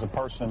Durousseau as a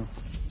person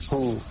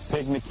who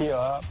picked Nakia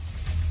up,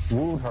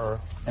 wooed her,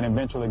 and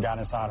eventually got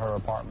inside her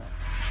apartment.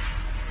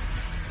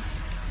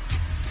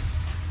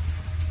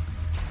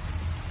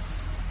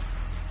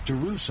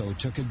 Durousseau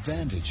took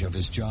advantage of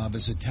his job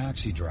as a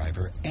taxi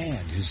driver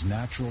and his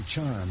natural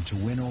charm to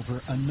win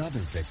over another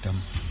victim,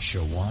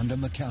 Shawanda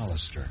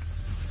McAllister.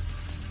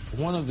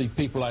 One of the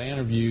people I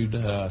interviewed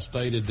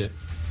stated that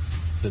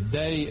the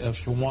day of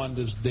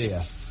Shawanda's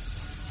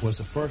death was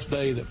the first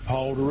day that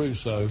Paul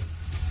Durousseau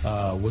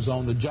was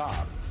on the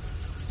job,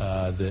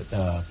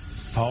 that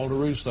Paul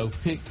Durousseau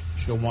picked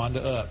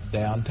Shawanda up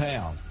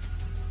downtown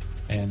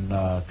and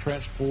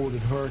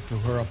transported her to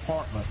her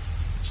apartment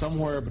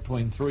somewhere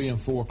between 3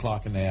 and 4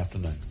 o'clock in the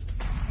afternoon.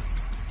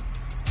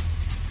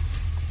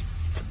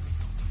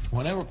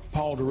 Whenever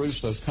Paul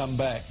Durousseau come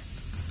back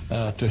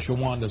to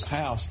Shawanda's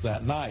house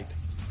that night,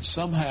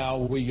 somehow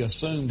we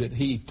assumed that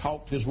he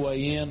talked his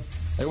way in.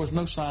 There was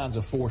no signs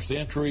of forced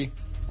entry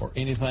or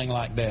anything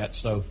like that,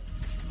 so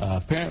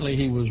apparently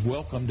he was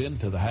welcomed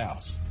into the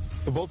house.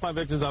 For both my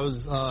victims, I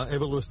was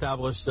able to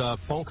establish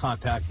phone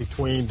contact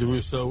between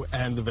Durousseau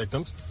and the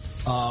victims,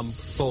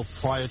 both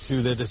prior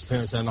to their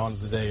disappearance and on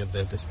the day of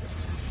their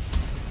disappearance.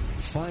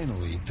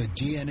 Finally, the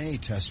DNA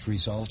test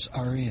results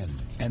are in,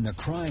 and the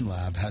crime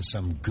lab has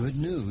some good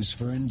news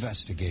for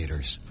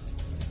investigators.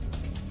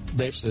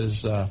 This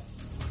is,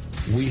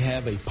 we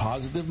have a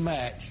positive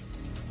match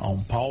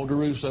on Paul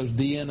Durousseau's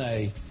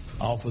DNA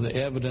off of the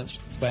evidence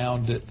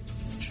found at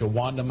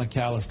Shawanda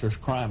McAllister's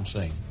crime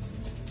scene.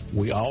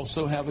 We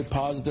also have a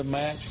positive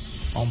match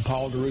on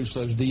Paul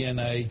Durousseau's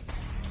DNA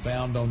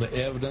found on the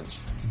evidence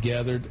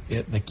gathered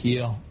at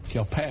Nakia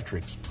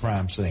Kilpatrick's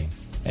crime scene.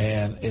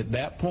 And at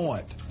that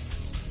point,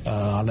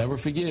 I'll never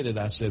forget it,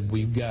 I said,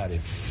 we've got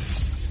him.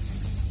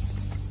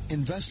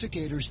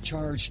 Investigators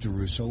charged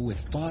Durousseau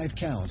with 5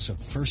 counts of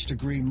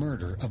first-degree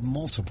murder of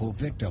multiple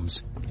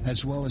victims,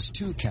 as well as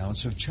 2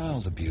 counts of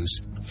child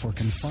abuse for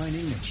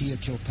confining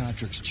Nakia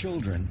Kilpatrick's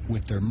children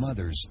with their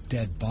mother's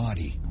dead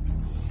body.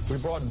 We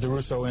brought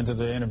Durousseau into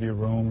the interview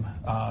room.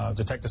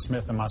 Detective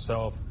Smith and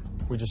myself,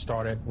 we just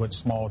started with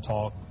small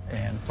talk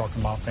and talking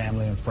about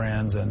family and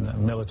friends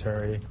and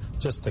military,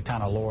 just to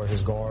kind of lower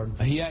his guard.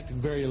 He acted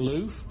very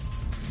aloof.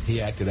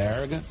 He acted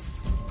arrogant.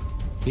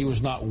 He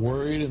was not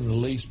worried in the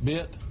least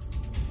bit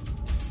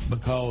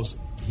because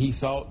he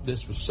thought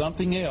this was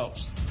something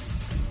else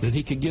that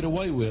he could get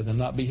away with and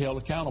not be held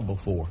accountable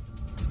for.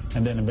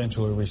 And then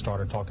eventually we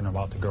started talking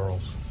about the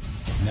girls.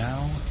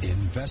 Now,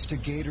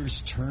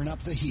 investigators turn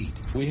up the heat.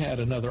 We had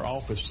another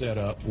office set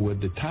up with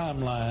the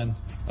timeline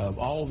of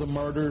all the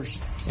murders,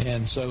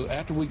 and so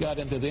after we got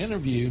into the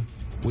interview,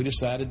 we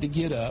decided to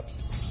get up,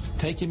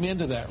 take him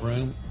into that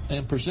room,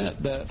 and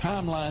present the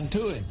timeline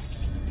to him.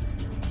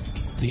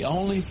 The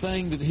only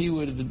thing that he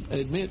would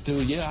admit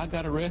to, yeah, I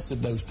got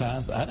arrested those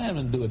times, but I didn't have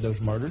anything to do with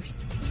those murders.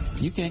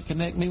 You can't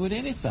connect me with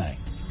anything.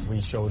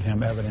 We showed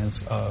him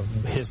evidence of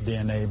his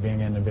DNA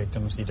being in the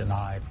victims. He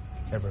denied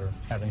ever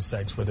having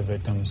sex with the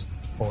victims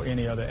or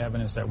any other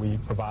evidence that we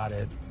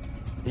provided.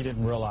 He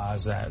didn't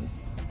realize that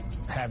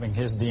having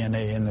his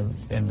DNA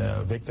in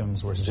the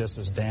victims was just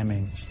as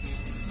damning.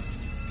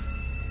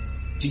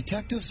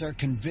 Detectives are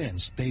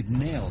convinced they've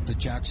nailed the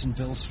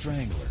Jacksonville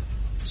Strangler,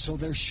 so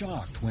they're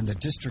shocked when the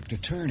district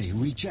attorney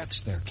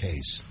rejects their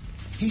case.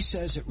 He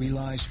says it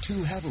relies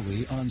too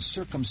heavily on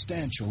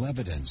circumstantial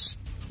evidence.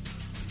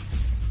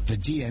 The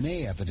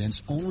DNA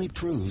evidence only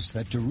proves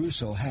that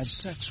Durousseau had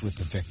sex with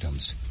the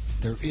victims.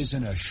 There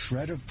isn't a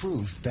shred of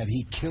proof that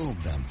he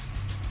killed them.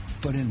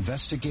 But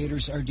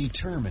investigators are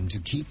determined to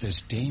keep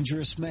this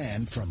dangerous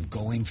man from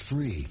going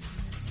free.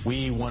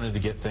 We wanted to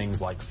get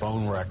things like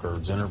phone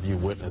records, interview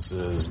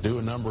witnesses, do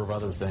a number of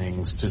other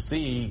things to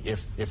see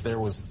if there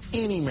was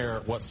any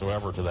merit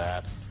whatsoever to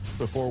that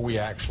before we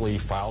actually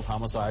filed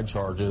homicide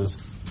charges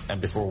and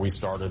before we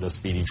started a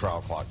speedy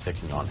trial clock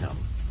ticking on him.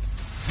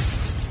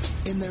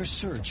 In their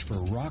search for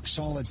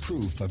rock-solid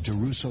proof of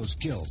Durousseau's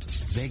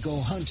guilt, they go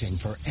hunting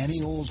for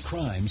any old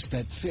crimes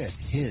that fit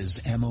his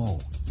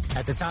M.O.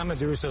 At the time of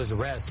Durousseau's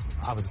arrest,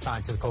 I was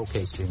assigned to the cold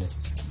case unit.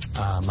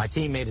 My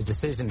team made a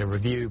decision to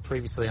review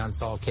previously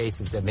unsolved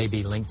cases that may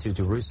be linked to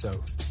Durousseau.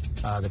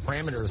 The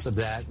parameters of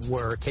that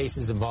were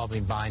cases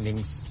involving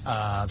bindings,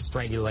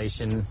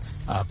 strangulation,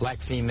 black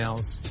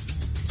females.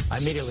 I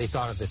immediately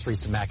thought of the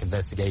Teresa Mack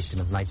investigation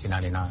of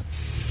 1999.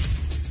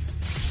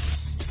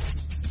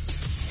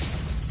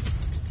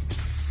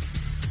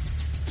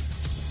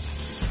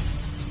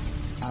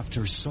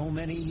 After so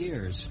many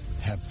years,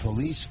 have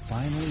police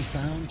finally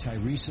found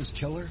Tyresa's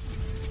killer?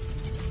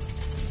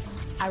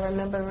 I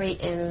remember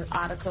reading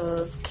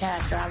articles,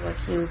 cab driver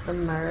accused of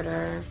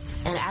murder.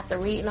 And after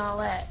reading all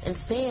that and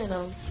seeing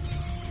him,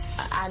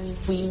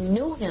 we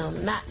knew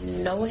him, not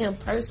know him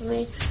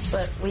personally,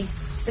 but we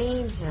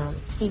seen him.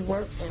 He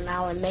worked in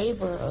our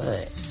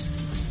neighborhood.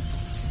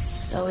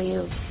 So he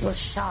was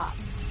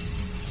shocked.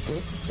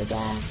 This is the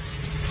guy.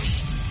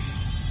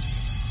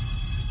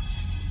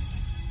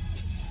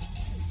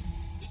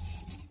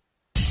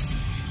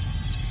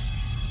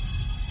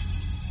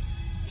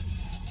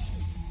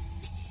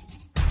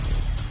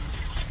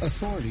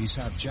 Authorities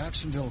have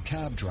Jacksonville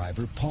cab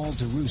driver Paul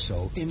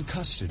Durousseau in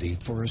custody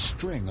for a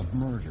string of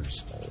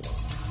murders.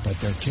 But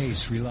their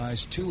case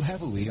relies too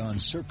heavily on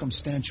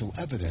circumstantial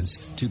evidence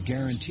to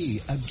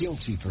guarantee a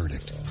guilty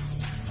verdict.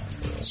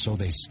 So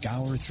they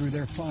scour through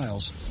their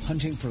files,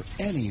 hunting for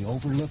any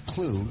overlooked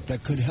clue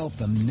that could help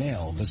them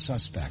nail the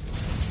suspect.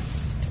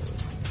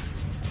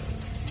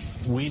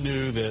 We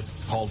knew that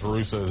Paul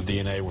Durousseau's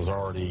DNA was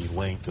already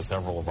linked to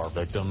several of our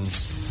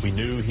victims. We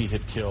knew he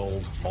had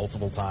killed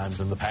multiple times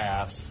in the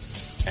past,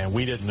 and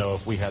we didn't know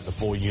if we had the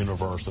full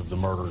universe of the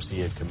murders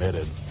he had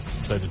committed.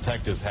 So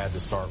detectives had to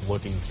start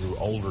looking through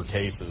older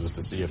cases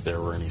to see if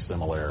there were any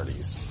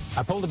similarities.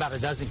 I pulled about a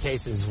dozen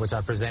cases which I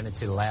presented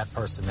to the lab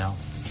personnel.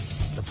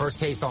 The first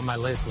case on my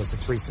list was the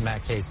Teresa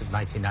Mack case of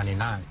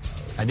 1999.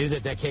 I knew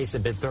that case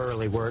had been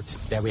thoroughly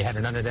worked, that we had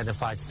an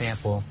unidentified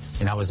sample,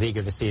 and I was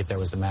eager to see if there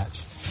was a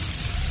match.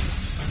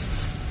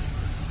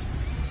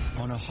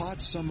 On a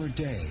hot summer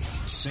day,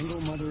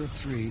 single mother of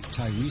three,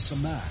 Teresa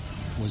Mack,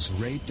 was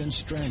raped and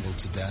strangled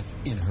to death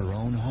in her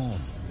own home.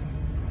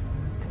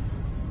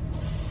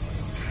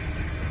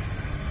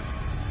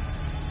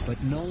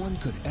 But no one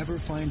could ever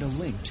find a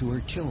link to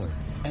her killer,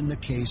 and the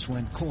case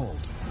went cold.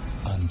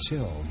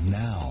 Until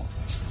now.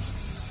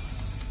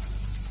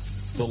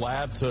 The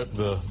lab took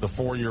the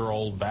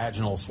 4-year-old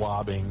vaginal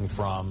swabbing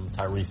from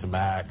Teresa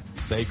Mack.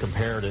 They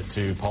compared it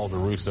to Paul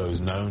Durousseau's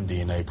known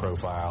DNA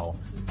profile,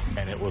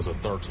 and it was a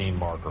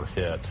 13-marker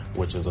hit,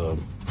 which is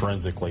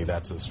forensically,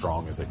 that's as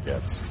strong as it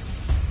gets.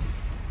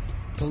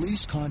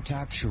 Police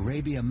contact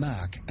rgba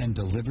Mack and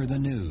deliver the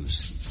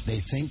news. They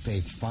think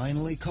they've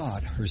finally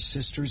caught her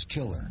sister's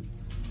killer.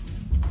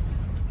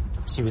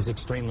 She was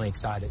extremely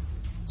excited.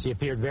 She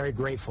appeared very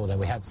grateful that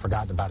we hadn't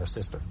forgotten about her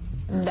sister.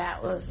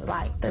 That was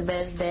like the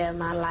best day of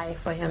my life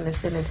for him to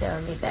sit and tell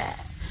me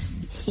that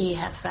he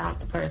had found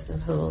the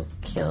person who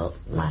killed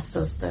my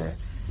sister,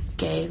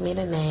 gave me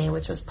the name,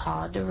 which was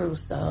Paul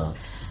Durousseau.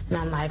 And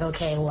I'm like,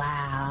 okay,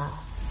 wow.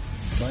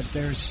 But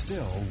there's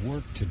still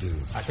work to do.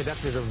 I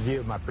conducted a review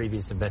of my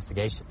previous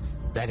investigation.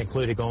 That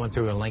included going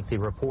through a lengthy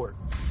report,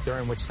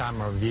 during which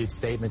time I reviewed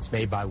statements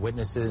made by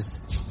witnesses,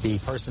 the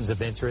persons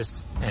of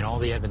interest, and all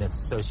the evidence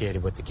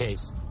associated with the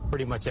case.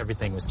 Pretty much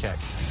everything was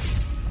checked.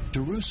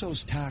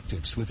 Durousseau's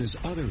tactics with his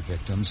other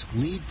victims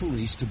lead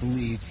police to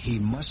believe he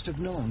must have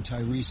known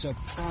Teresa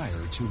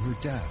prior to her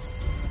death.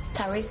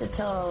 Teresa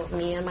told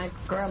me and my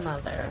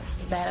grandmother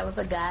that it was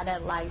a guy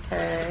that liked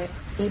her.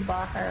 He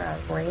bought her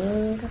a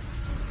ring,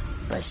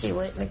 but she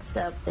wouldn't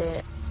accept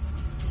it.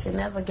 She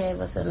never gave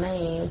us a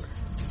name,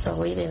 so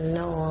we didn't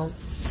know him.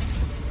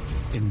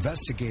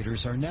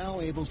 Investigators are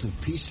now able to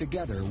piece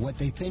together what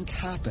they think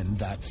happened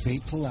that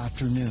fateful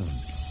afternoon.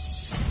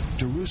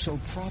 Durousseau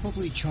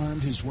probably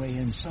charmed his way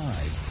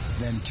inside,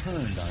 then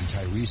turned on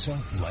Teresa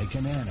like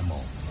an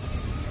animal.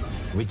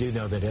 We do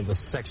know that it was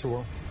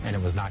sexual and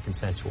it was not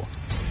consensual.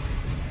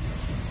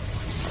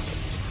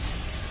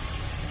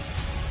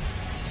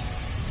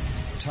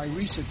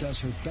 Teresa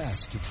does her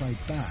best to fight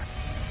back,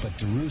 but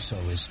Durousseau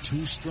is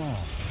too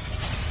strong.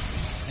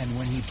 And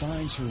when he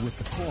binds her with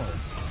the cord,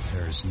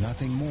 there's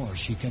nothing more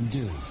she can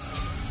do.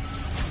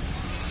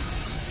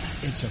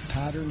 It's a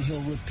pattern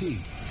he'll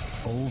repeat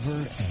over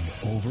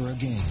and over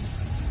again.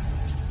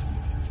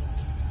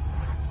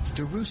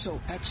 Durousseau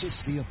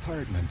exits the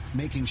apartment,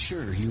 making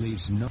sure he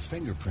leaves no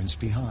fingerprints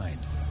behind.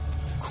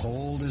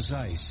 Cold as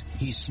ice,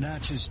 he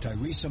snatches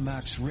Teresa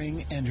Mack's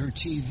ring and her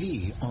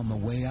TV on the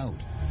way out.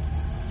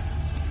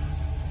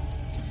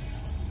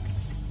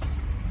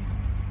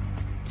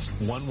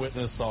 One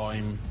witness saw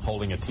him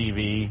holding a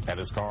TV at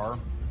his car.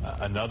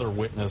 Another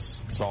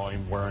witness saw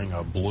him wearing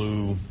a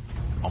blue,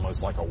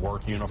 almost like a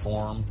work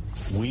uniform.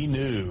 We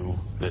knew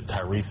that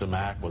Teresa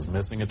Mack was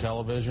missing a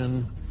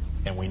television,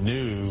 and we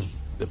knew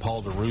that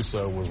Paul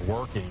Durousseau was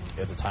working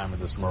at the time of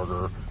this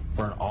murder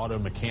for an auto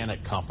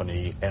mechanic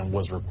company and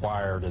was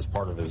required as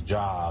part of his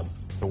job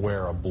to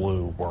wear a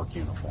blue work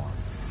uniform.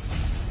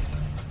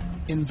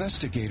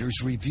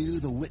 Investigators review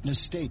the witness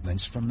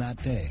statements from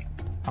that day.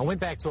 I went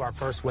back to our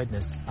first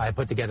witness. I had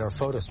put together a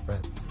photo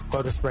spread.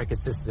 Photo spread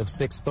consisted of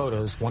 6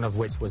 photos, one of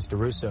which was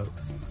Durousseau.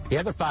 The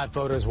other 5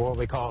 photos were what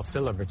we call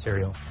filler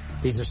material.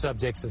 These are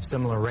subjects of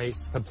similar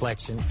race,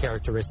 complexion,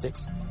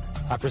 characteristics.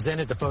 I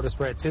presented the photo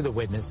spread to the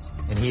witness,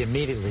 and he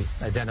immediately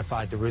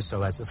identified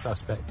Durousseau as the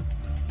suspect.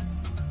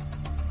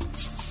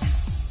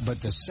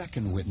 But the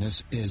second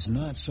witness is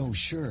not so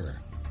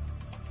sure.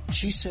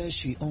 She says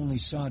she only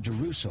saw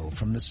Durousseau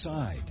from the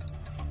side.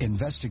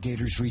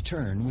 Investigators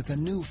return with a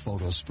new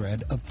photo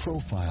spread of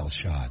profile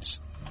shots.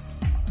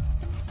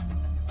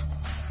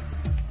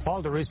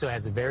 Paul Durousseau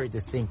has a very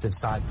distinctive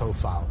side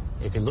profile.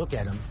 If you look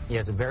at him, he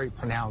has a very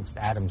pronounced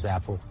Adam's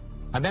apple.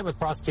 I met with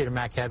Prosecutor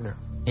Mac Hebner.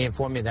 He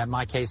informed me that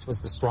my case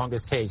was the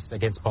strongest case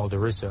against Paul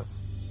Durousseau.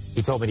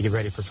 He told me to get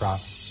ready for trial.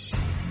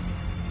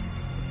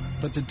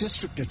 But the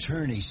district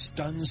attorney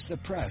stuns the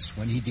press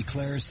when he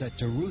declares that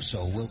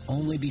Durousseau will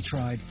only be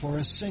tried for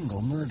a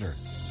single murder,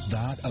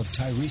 that of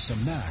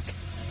Tyresa Mack,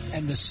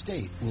 and the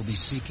state will be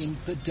seeking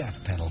the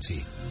death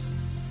penalty.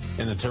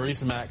 In the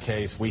Tyresa Mack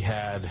case, we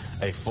had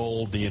a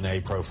full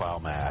DNA profile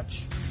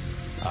match.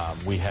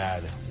 We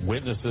had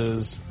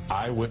witnesses,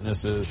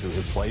 eyewitnesses who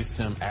had placed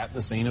him at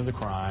the scene of the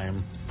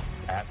crime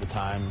at the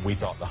time we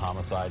thought the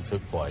homicide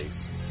took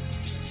place.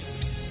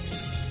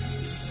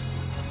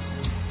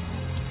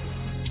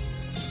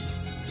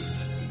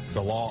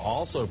 The law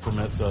also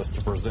permits us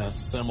to present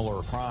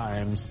similar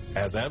crimes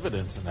as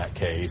evidence in that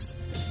case,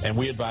 and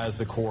we advised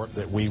the court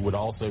that we would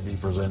also be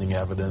presenting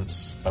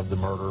evidence of the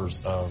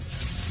murders of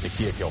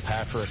Nakia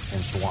Kilpatrick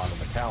and Shawanda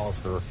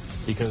McAllister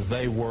because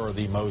they were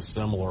the most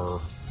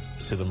similar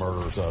to the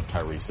murders of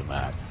Tyresa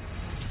Mack.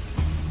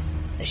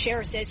 The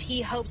sheriff says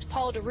he hopes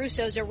Paul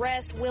Durousseau's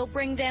arrest will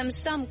bring them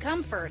some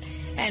comfort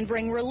and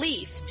bring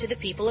relief to the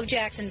people of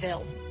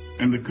Jacksonville.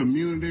 And the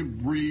community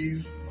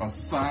breathes a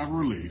sigh of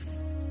relief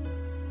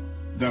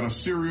that a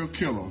serial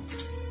killer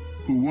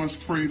who once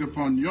preyed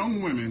upon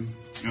young women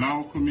in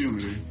our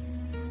community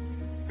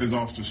is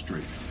off the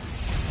street.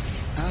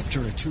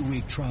 After a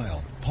 2-week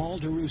trial, Paul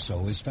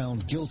Durousseau is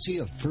found guilty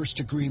of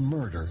first-degree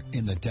murder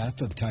in the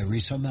death of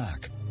Tyresa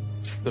Mack.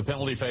 The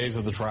penalty phase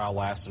of the trial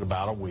lasted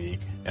about a week,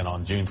 and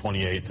on June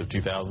 28th of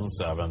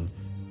 2007,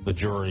 the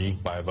jury,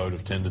 by a vote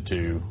of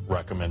 10-2,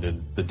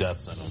 recommended the death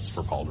sentence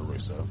for Paul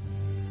Durousseau.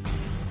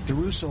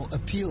 Durousseau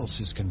appeals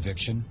his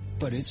conviction,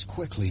 but it's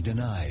quickly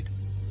denied.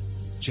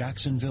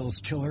 Jacksonville's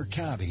killer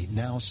cabbie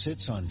now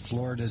sits on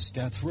Florida's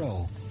death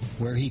row,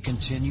 where he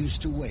continues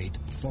to wait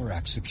for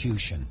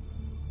execution.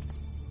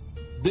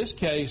 This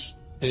case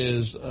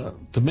is,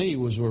 to me,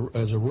 was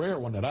a rare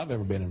one that I've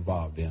ever been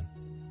involved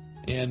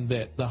in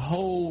that the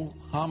whole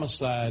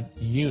homicide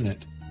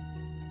unit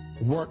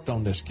worked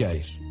on this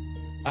case.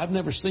 I've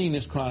never seen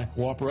this kind of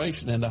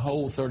cooperation in the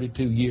whole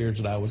 32 years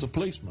that I was a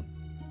policeman.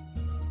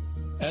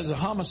 As a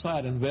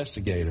homicide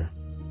investigator,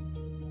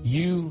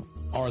 you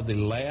are the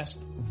last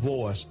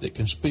voice that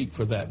can speak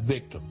for that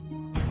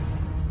victim.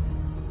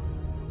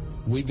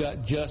 We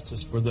got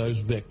justice for those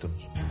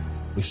victims.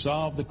 We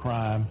solved the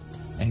crime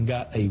and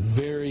got a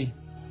very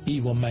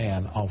evil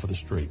man off of the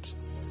streets.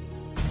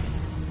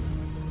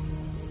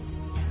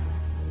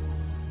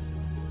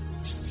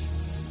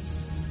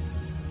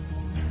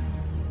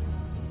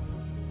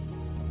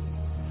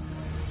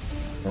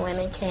 When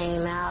it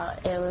came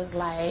out, it was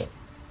like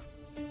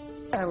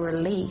a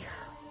relief.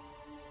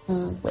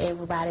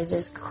 Everybody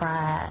just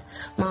cried.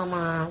 My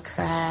mom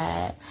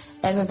cried.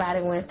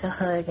 Everybody went to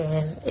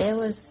hugging.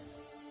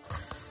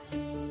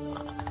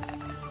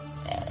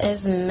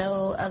 There's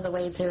no other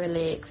way to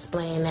really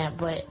explain that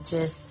but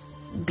just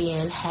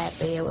being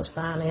happy it was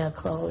finally a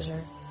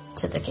closure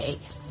to the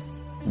case.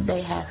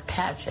 They have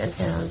captured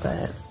him,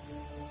 but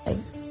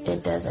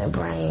it doesn't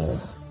bring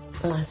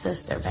my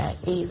sister back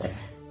either.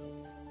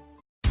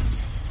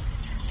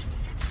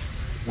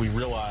 We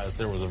realized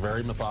there was a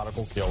very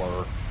methodical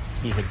killer.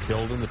 He had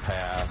killed in the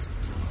past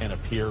and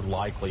appeared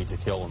likely to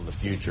kill in the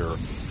future.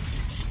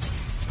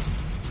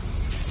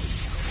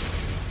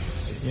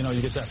 You know,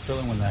 you get that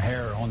feeling when the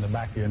hair on the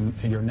back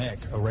of your neck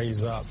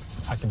raise up.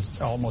 I can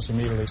almost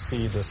immediately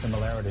see the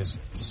similarities.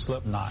 The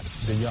slip knot,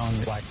 the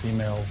young black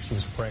female, she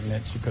was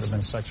pregnant, she could have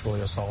been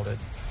sexually assaulted.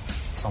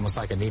 It's almost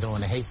like a needle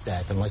in a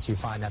haystack. Unless you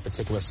find that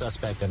particular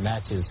suspect that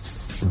matches,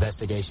 the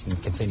investigation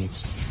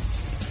continues.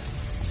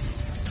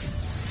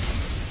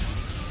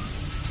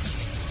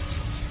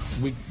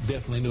 We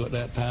definitely knew at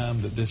that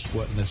time that this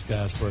wasn't this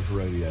guy's first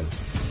rodeo.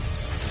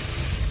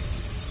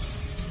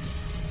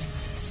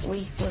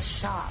 We was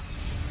shocked.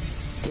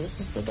 This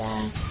is the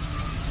guy.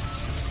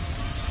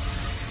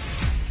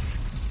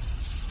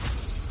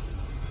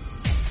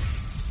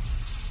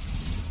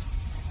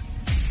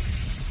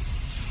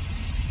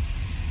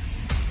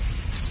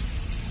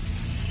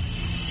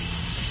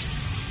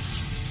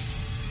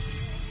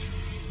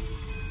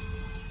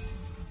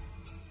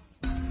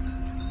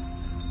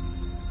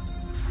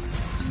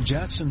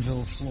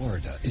 Jacksonville,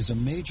 Florida is a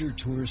major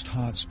tourist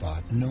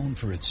hotspot known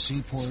for its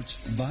seaports,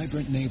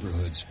 vibrant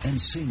neighborhoods, and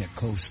scenic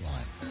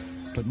coastline.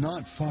 But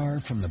not far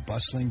from the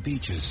bustling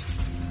beaches,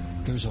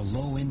 there's a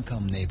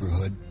low-income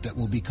neighborhood that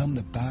will become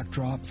the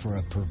backdrop for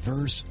a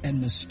perverse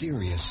and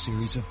mysterious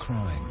series of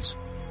crimes.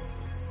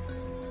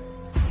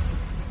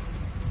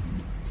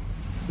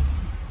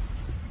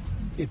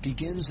 It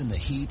begins in the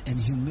heat and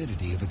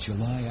humidity of a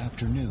July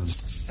afternoon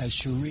as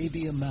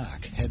Sharabia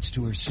Mack heads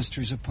to her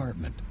sister's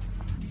apartment.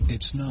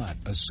 It's not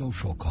a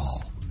social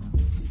call.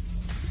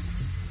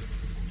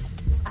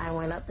 I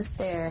went up the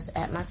stairs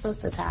at my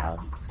sister's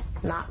house,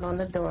 knocked on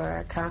the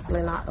door,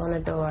 constantly knocked on the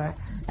door.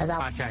 As I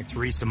contacted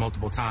Teresa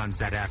multiple times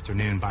that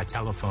afternoon by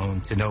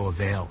telephone to no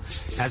avail.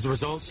 As a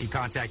result, she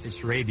contacted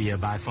Sharabia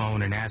by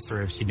phone and asked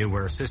her if she knew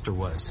where her sister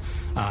was.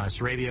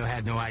 Sharabia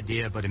had no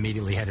idea, but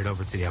immediately headed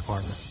over to the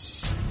apartment.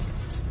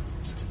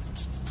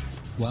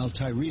 While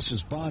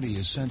Tyresa's body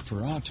is sent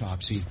for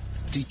autopsy,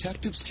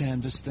 detectives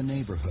canvass the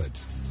neighborhood.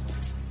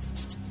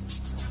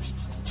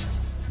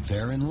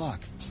 They're in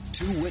luck.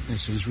 2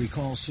 witnesses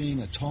recall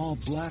seeing a tall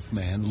black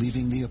man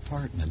leaving the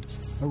apartment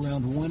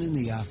around 1 in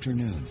the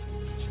afternoon.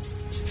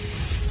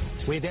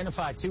 We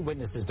identified 2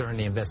 witnesses during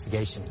the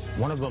investigation.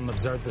 One of them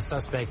observed the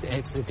suspect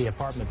exit the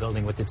apartment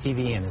building with the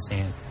TV in his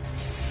hand.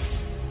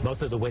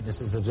 Both of the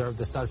witnesses observed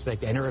the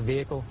suspect enter a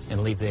vehicle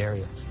and leave the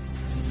area.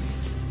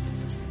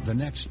 The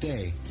next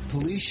day,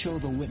 police show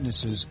the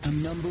witnesses a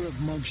number of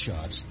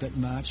mugshots that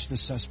match the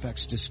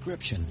suspect's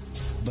description,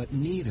 but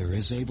neither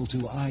is able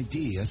to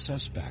ID a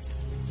suspect.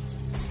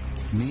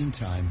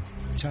 Meantime,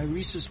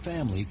 Tyresa's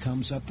family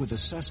comes up with a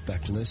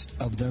suspect list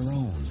of their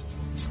own.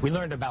 We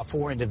learned about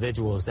 4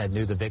 individuals that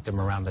knew the victim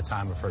around the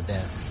time of her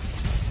death.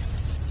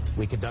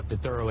 We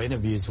conducted thorough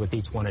interviews with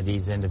each one of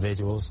these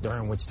individuals,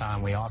 during which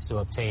time we also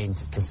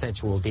obtained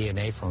consensual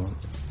DNA from them.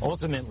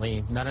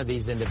 Ultimately, none of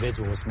these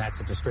individuals matched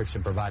the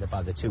description provided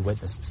by the 2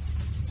 witnesses.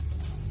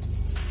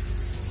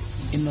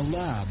 In the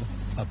lab,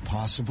 a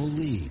possible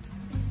lead.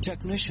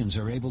 Technicians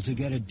are able to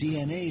get a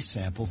DNA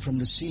sample from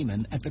the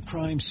semen at the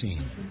crime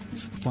scene,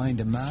 find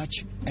a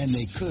match, and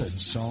they could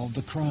solve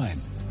the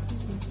crime.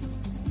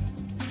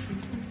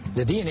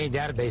 The DNA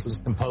database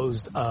is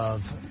composed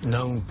of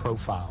known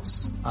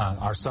profiles.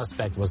 Our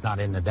suspect was not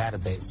in the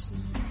database.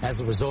 As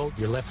a result,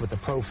 you're left with a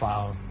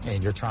profile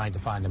and you're trying to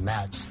find a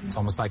match. It's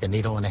almost like a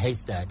needle in a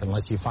haystack.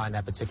 Unless you find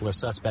that particular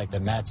suspect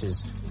that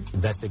matches,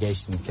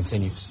 investigation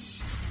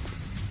continues.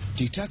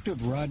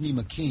 Detective Rodney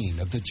McKean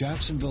of the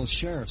Jacksonville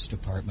Sheriff's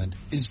Department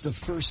is the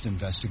first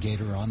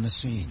investigator on the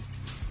scene.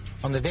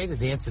 On the date of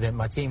the incident,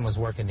 my team was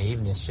working the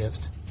evening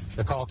shift.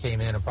 The call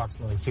came in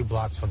approximately 2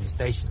 blocks from the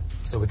station,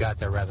 so we got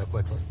there rather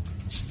quickly.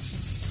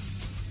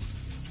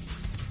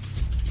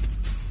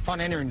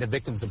 Upon entering the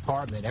victim's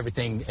apartment,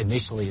 everything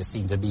initially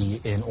seemed to be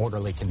in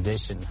orderly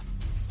condition.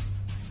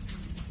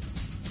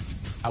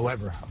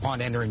 However,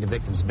 upon entering the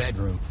victim's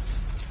bedroom,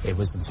 it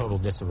was in total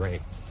disarray.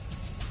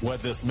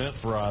 What this meant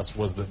for us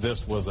was that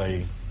this was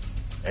a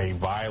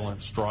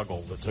violent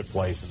struggle that took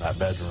place in that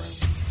bedroom.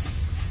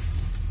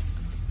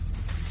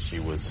 She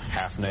was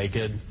half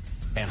naked,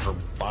 and her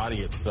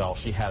body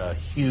itself, she had a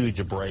huge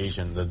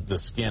abrasion. The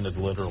skin had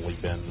literally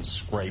been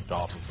scraped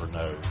off of her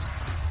nose.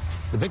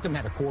 The victim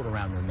had a cord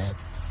around her neck.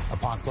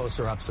 Upon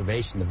closer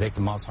observation, the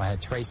victim also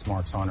had trace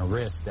marks on her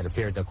wrist that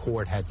appeared the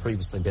cord had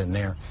previously been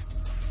there.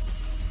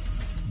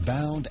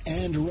 Bound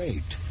and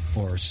raped,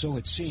 or so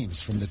it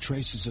seems from the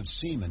traces of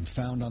semen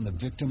found on the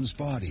victim's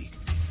body.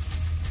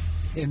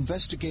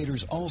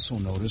 Investigators also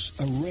notice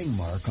a ring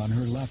mark on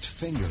her left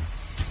finger,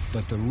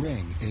 but the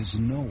ring is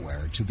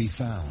nowhere to be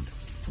found.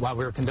 While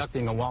we were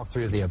conducting a walk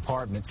through the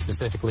apartment,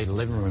 specifically the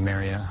living room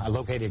area, I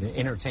located an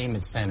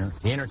entertainment center.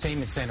 The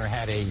entertainment center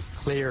had a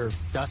clear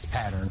dust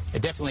pattern.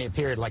 It definitely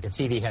appeared like a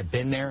TV had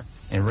been there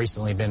and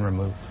recently been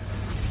removed.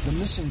 The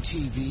missing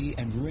TV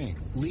and ring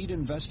lead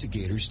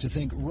investigators to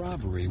think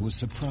robbery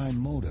was the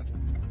prime motive,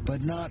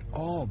 but not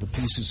all the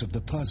pieces of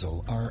the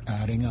puzzle are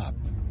adding up.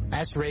 I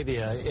asked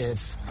Sharabia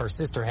if her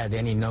sister had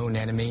any known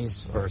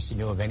enemies or if she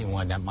knew of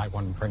anyone that might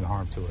want to bring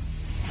harm to her.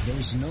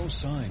 There's no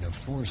sign of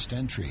forced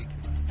entry.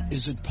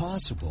 Is it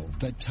possible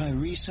that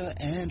Tyresa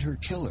and her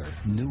killer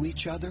knew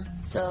each other?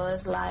 So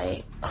it's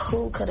like,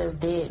 who could have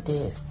did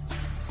this?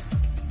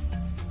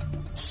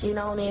 She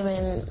don't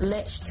even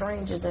let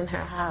strangers in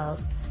her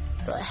house.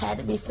 So it had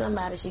to be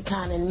somebody she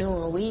kind of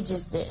knew and we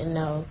just didn't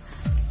know.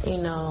 You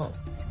know,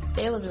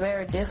 it was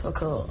very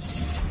difficult.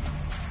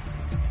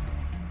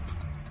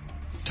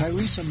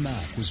 Tyresa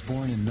Mack was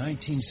born in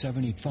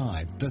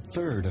 1975, the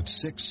third of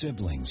 6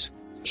 siblings.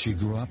 She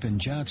grew up in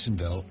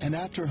Jacksonville and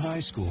after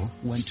high school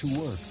went to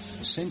work,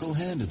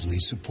 single-handedly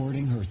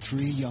supporting her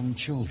 3 young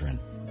children.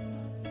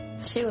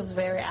 She was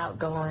very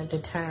outgoing,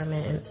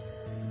 determined,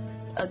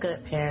 a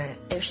good parent.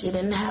 If she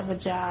didn't have a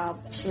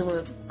job, she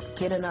would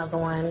get another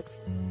one.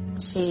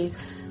 She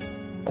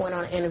went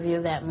on an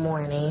interview that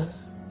morning.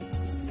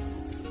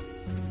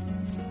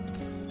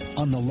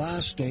 On the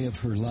last day of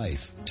her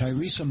life,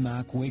 Tyresa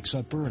Mack wakes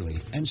up early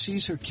and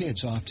sees her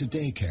kids off to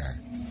daycare.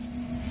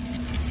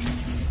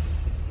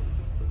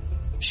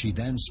 She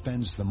then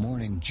spends the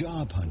morning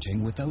job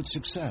hunting without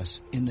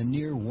success in the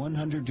near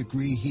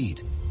 100-degree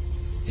heat.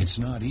 It's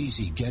not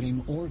easy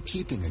getting or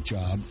keeping a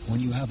job when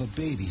you have a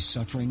baby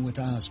suffering with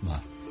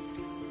asthma.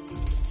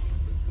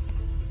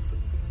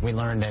 We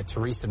learned that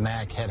Teresa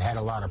Mack had had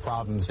a lot of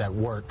problems at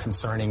work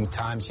concerning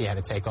time she had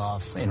to take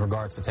off in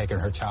regards to taking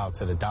her child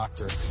to the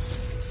doctor.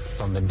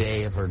 From the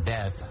day of her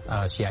death,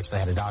 she actually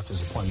had a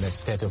doctor's appointment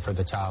scheduled for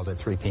the child at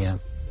 3 p.m.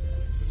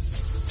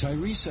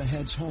 Teresa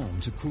heads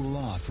home to cool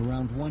off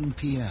around 1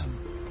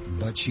 p.m.,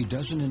 but she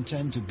doesn't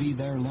intend to be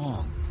there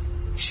long.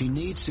 She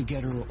needs to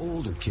get her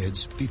older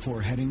kids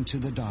before heading to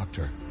the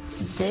doctor.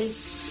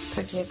 This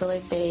particular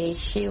day,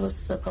 she was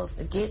supposed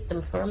to get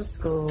them from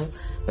school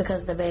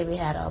because the baby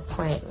had an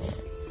appointment.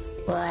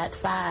 Well, at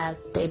 5,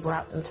 they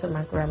brought them to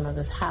my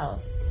grandmother's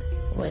house,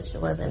 which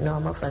wasn't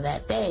normal for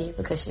that day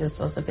because she was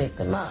supposed to pick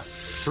them up.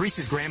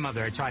 Teresa's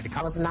grandmother had tried to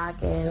I was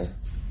knocking.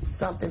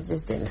 Something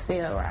just didn't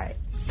feel right.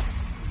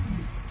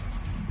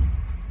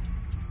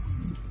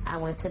 I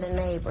went to the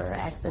neighbor,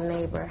 asked the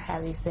neighbor,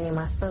 have you seen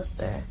my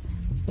sister?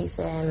 He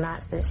said,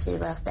 not since she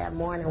left that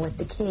morning with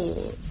the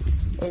kids.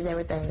 Is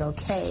everything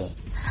okay?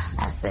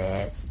 I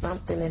said,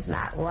 something is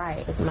not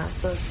right with my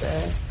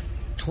sister.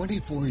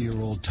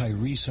 24-year-old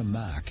Teresa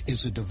Mack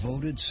is a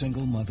devoted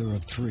single mother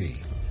of 3.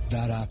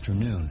 That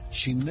afternoon,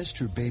 she missed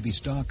her baby's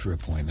doctor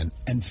appointment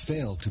and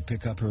failed to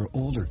pick up her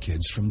older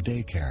kids from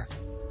daycare.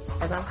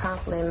 As I'm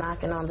constantly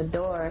knocking on the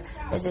door,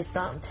 it's just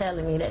something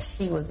telling me that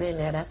she was in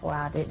there. That's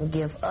why I didn't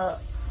give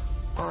up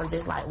on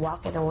just like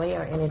walking away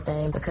or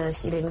anything,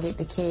 because she didn't get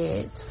the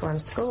kids from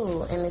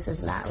school, and this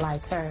is not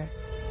like her.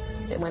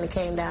 When it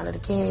came down to the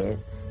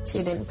kids, she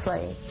didn't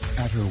play.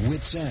 At her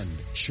wit's end,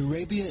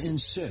 Sharabia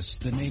insists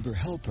the neighbor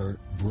help her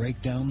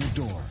break down the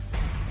door.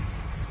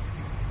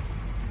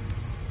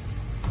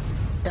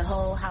 The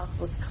whole house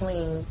was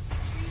clean.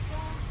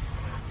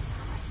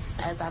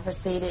 As I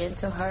proceeded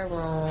into her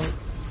room,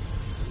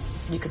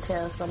 you could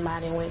tell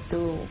somebody went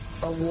through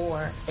a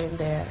war in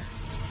there.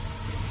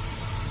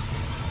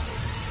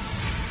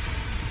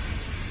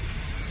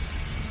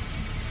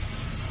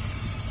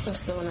 As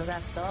soon as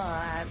I saw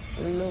her,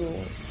 I knew,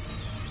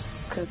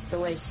 because the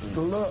way she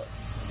looked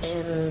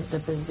and the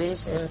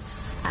position,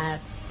 I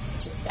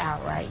just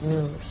outright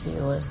knew she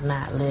was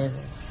not living.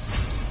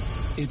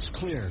 It's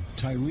clear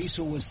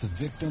Teresa was the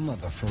victim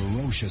of a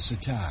ferocious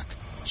attack.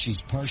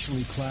 She's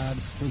partially clad,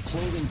 her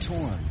clothing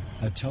torn,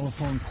 a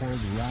telephone cord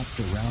wrapped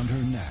around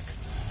her neck.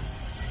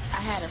 I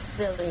had a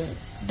feeling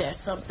that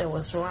something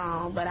was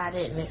wrong, but I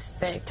didn't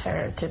expect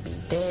her to be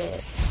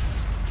dead.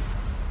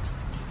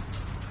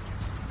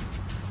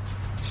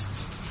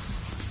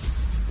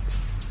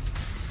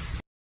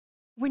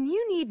 When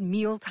you need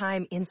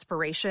mealtime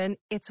inspiration,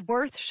 it's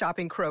worth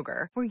shopping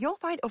Kroger, where you'll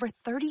find over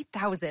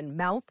 30,000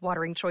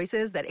 mouth-watering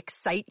choices that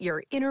excite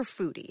your inner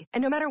foodie.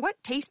 And no matter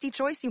what tasty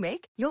choice you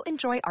make, you'll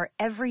enjoy our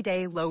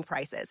everyday low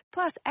prices,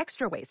 plus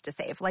extra ways to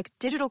save, like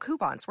digital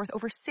coupons worth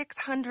over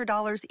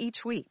 $600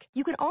 each week.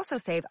 You can also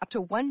save up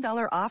to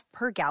 $1 off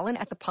per gallon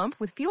at the pump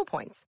with fuel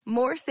points.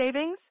 More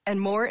savings and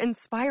more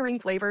inspiring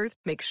flavors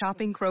make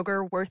shopping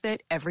Kroger worth it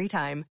every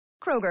time.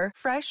 Kroger,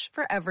 fresh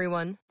for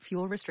everyone.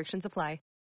 Fuel restrictions apply.